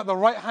sat down at the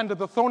right hand of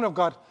the throne of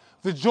God.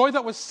 The joy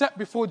that was set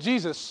before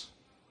Jesus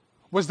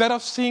was that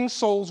of seeing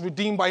souls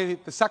redeemed by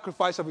the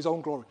sacrifice of his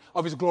own glory,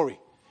 of his glory,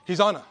 his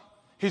honor,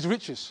 his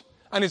riches,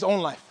 and his own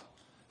life.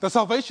 The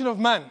salvation of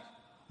man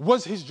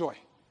was his joy.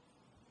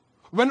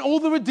 When all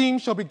the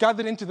redeemed shall be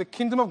gathered into the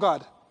kingdom of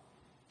God,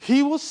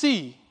 he will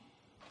see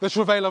the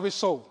travail of his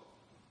soul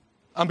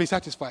and be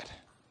satisfied.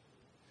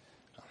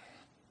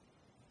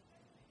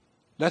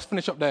 Let's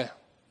finish up there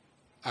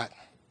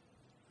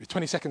with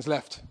 20 seconds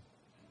left.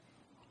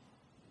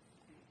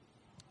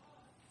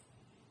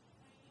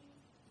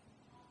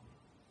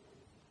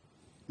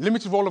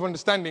 Limited role of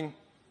understanding,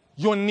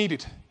 you're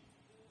needed.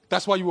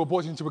 That's why you were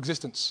brought into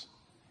existence.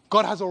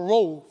 God has a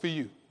role for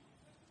you.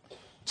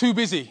 Too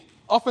busy.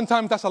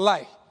 Oftentimes that's a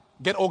lie.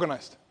 Get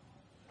organized.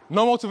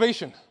 No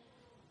motivation.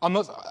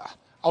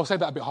 I'll say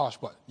that a bit harsh,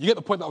 but you get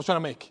the point that I was trying to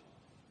make.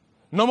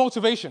 No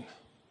motivation.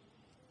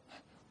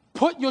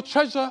 Put your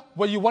treasure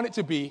where you want it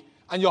to be,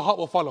 and your heart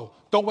will follow.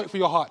 Don't wait for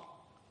your heart.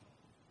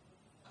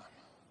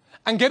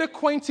 And get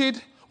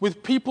acquainted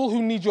with people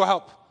who need your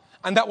help,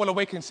 and that will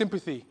awaken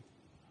sympathy.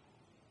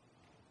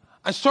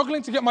 And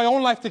struggling to get my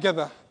own life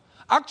together.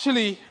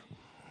 Actually,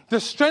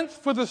 the strength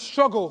for the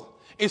struggle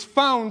is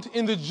found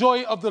in the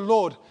joy of the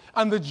Lord,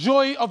 and the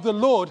joy of the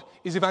Lord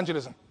is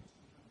evangelism.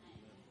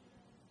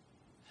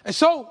 And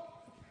so,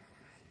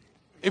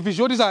 if it's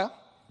your desire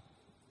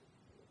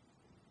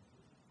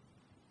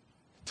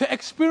to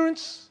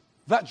experience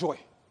that joy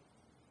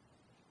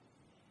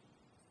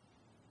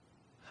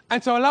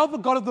and to allow the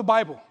God of the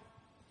Bible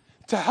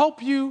to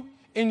help you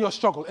in your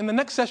struggle. In the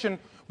next session,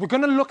 we're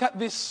going to look at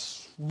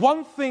this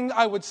one thing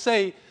I would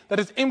say that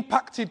has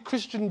impacted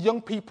Christian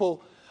young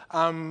people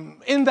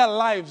in their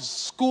lives,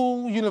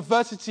 school,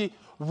 university,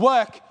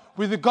 work,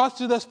 with regards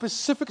to their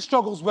specific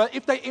struggles, where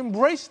if they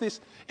embrace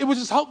this, it will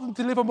just help them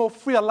to live a more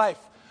freer life.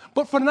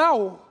 But for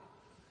now,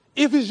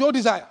 if it's your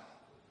desire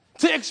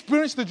to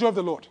experience the joy of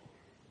the Lord,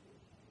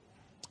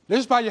 let's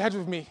just bow your heads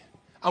with me,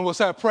 and we'll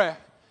say a prayer,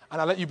 and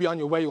I'll let you be on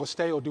your way or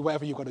stay or do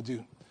whatever you've got to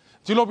do.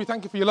 Dear Lord, we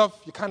thank you for your love,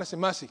 your kindness,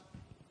 and mercy.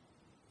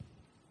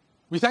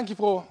 We thank you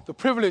for the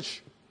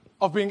privilege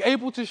of being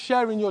able to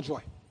share in your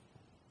joy.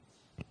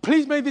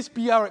 Please may this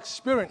be our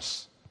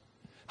experience.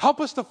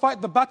 Help us to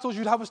fight the battles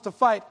you'd have us to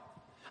fight,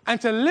 and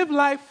to live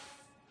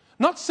life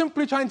not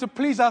simply trying to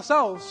please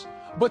ourselves,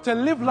 but to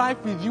live life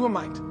with you in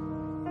mind.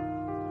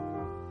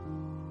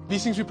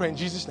 These things we pray in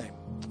Jesus' name.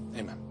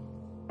 Amen.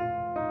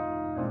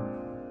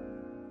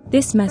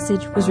 This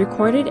message was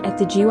recorded at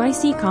the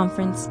GYC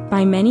conference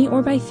by many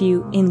or by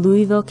few in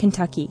Louisville,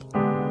 Kentucky.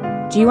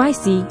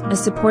 GYC, a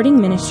supporting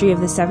ministry of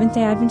the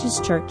Seventh-day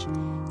Adventist Church,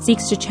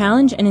 seeks to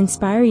challenge and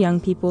inspire young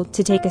people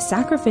to take a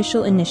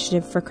sacrificial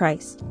initiative for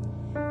Christ.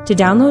 To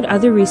download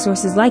other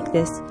resources like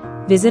this,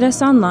 visit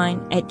us online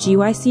at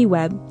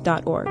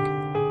gycweb.org.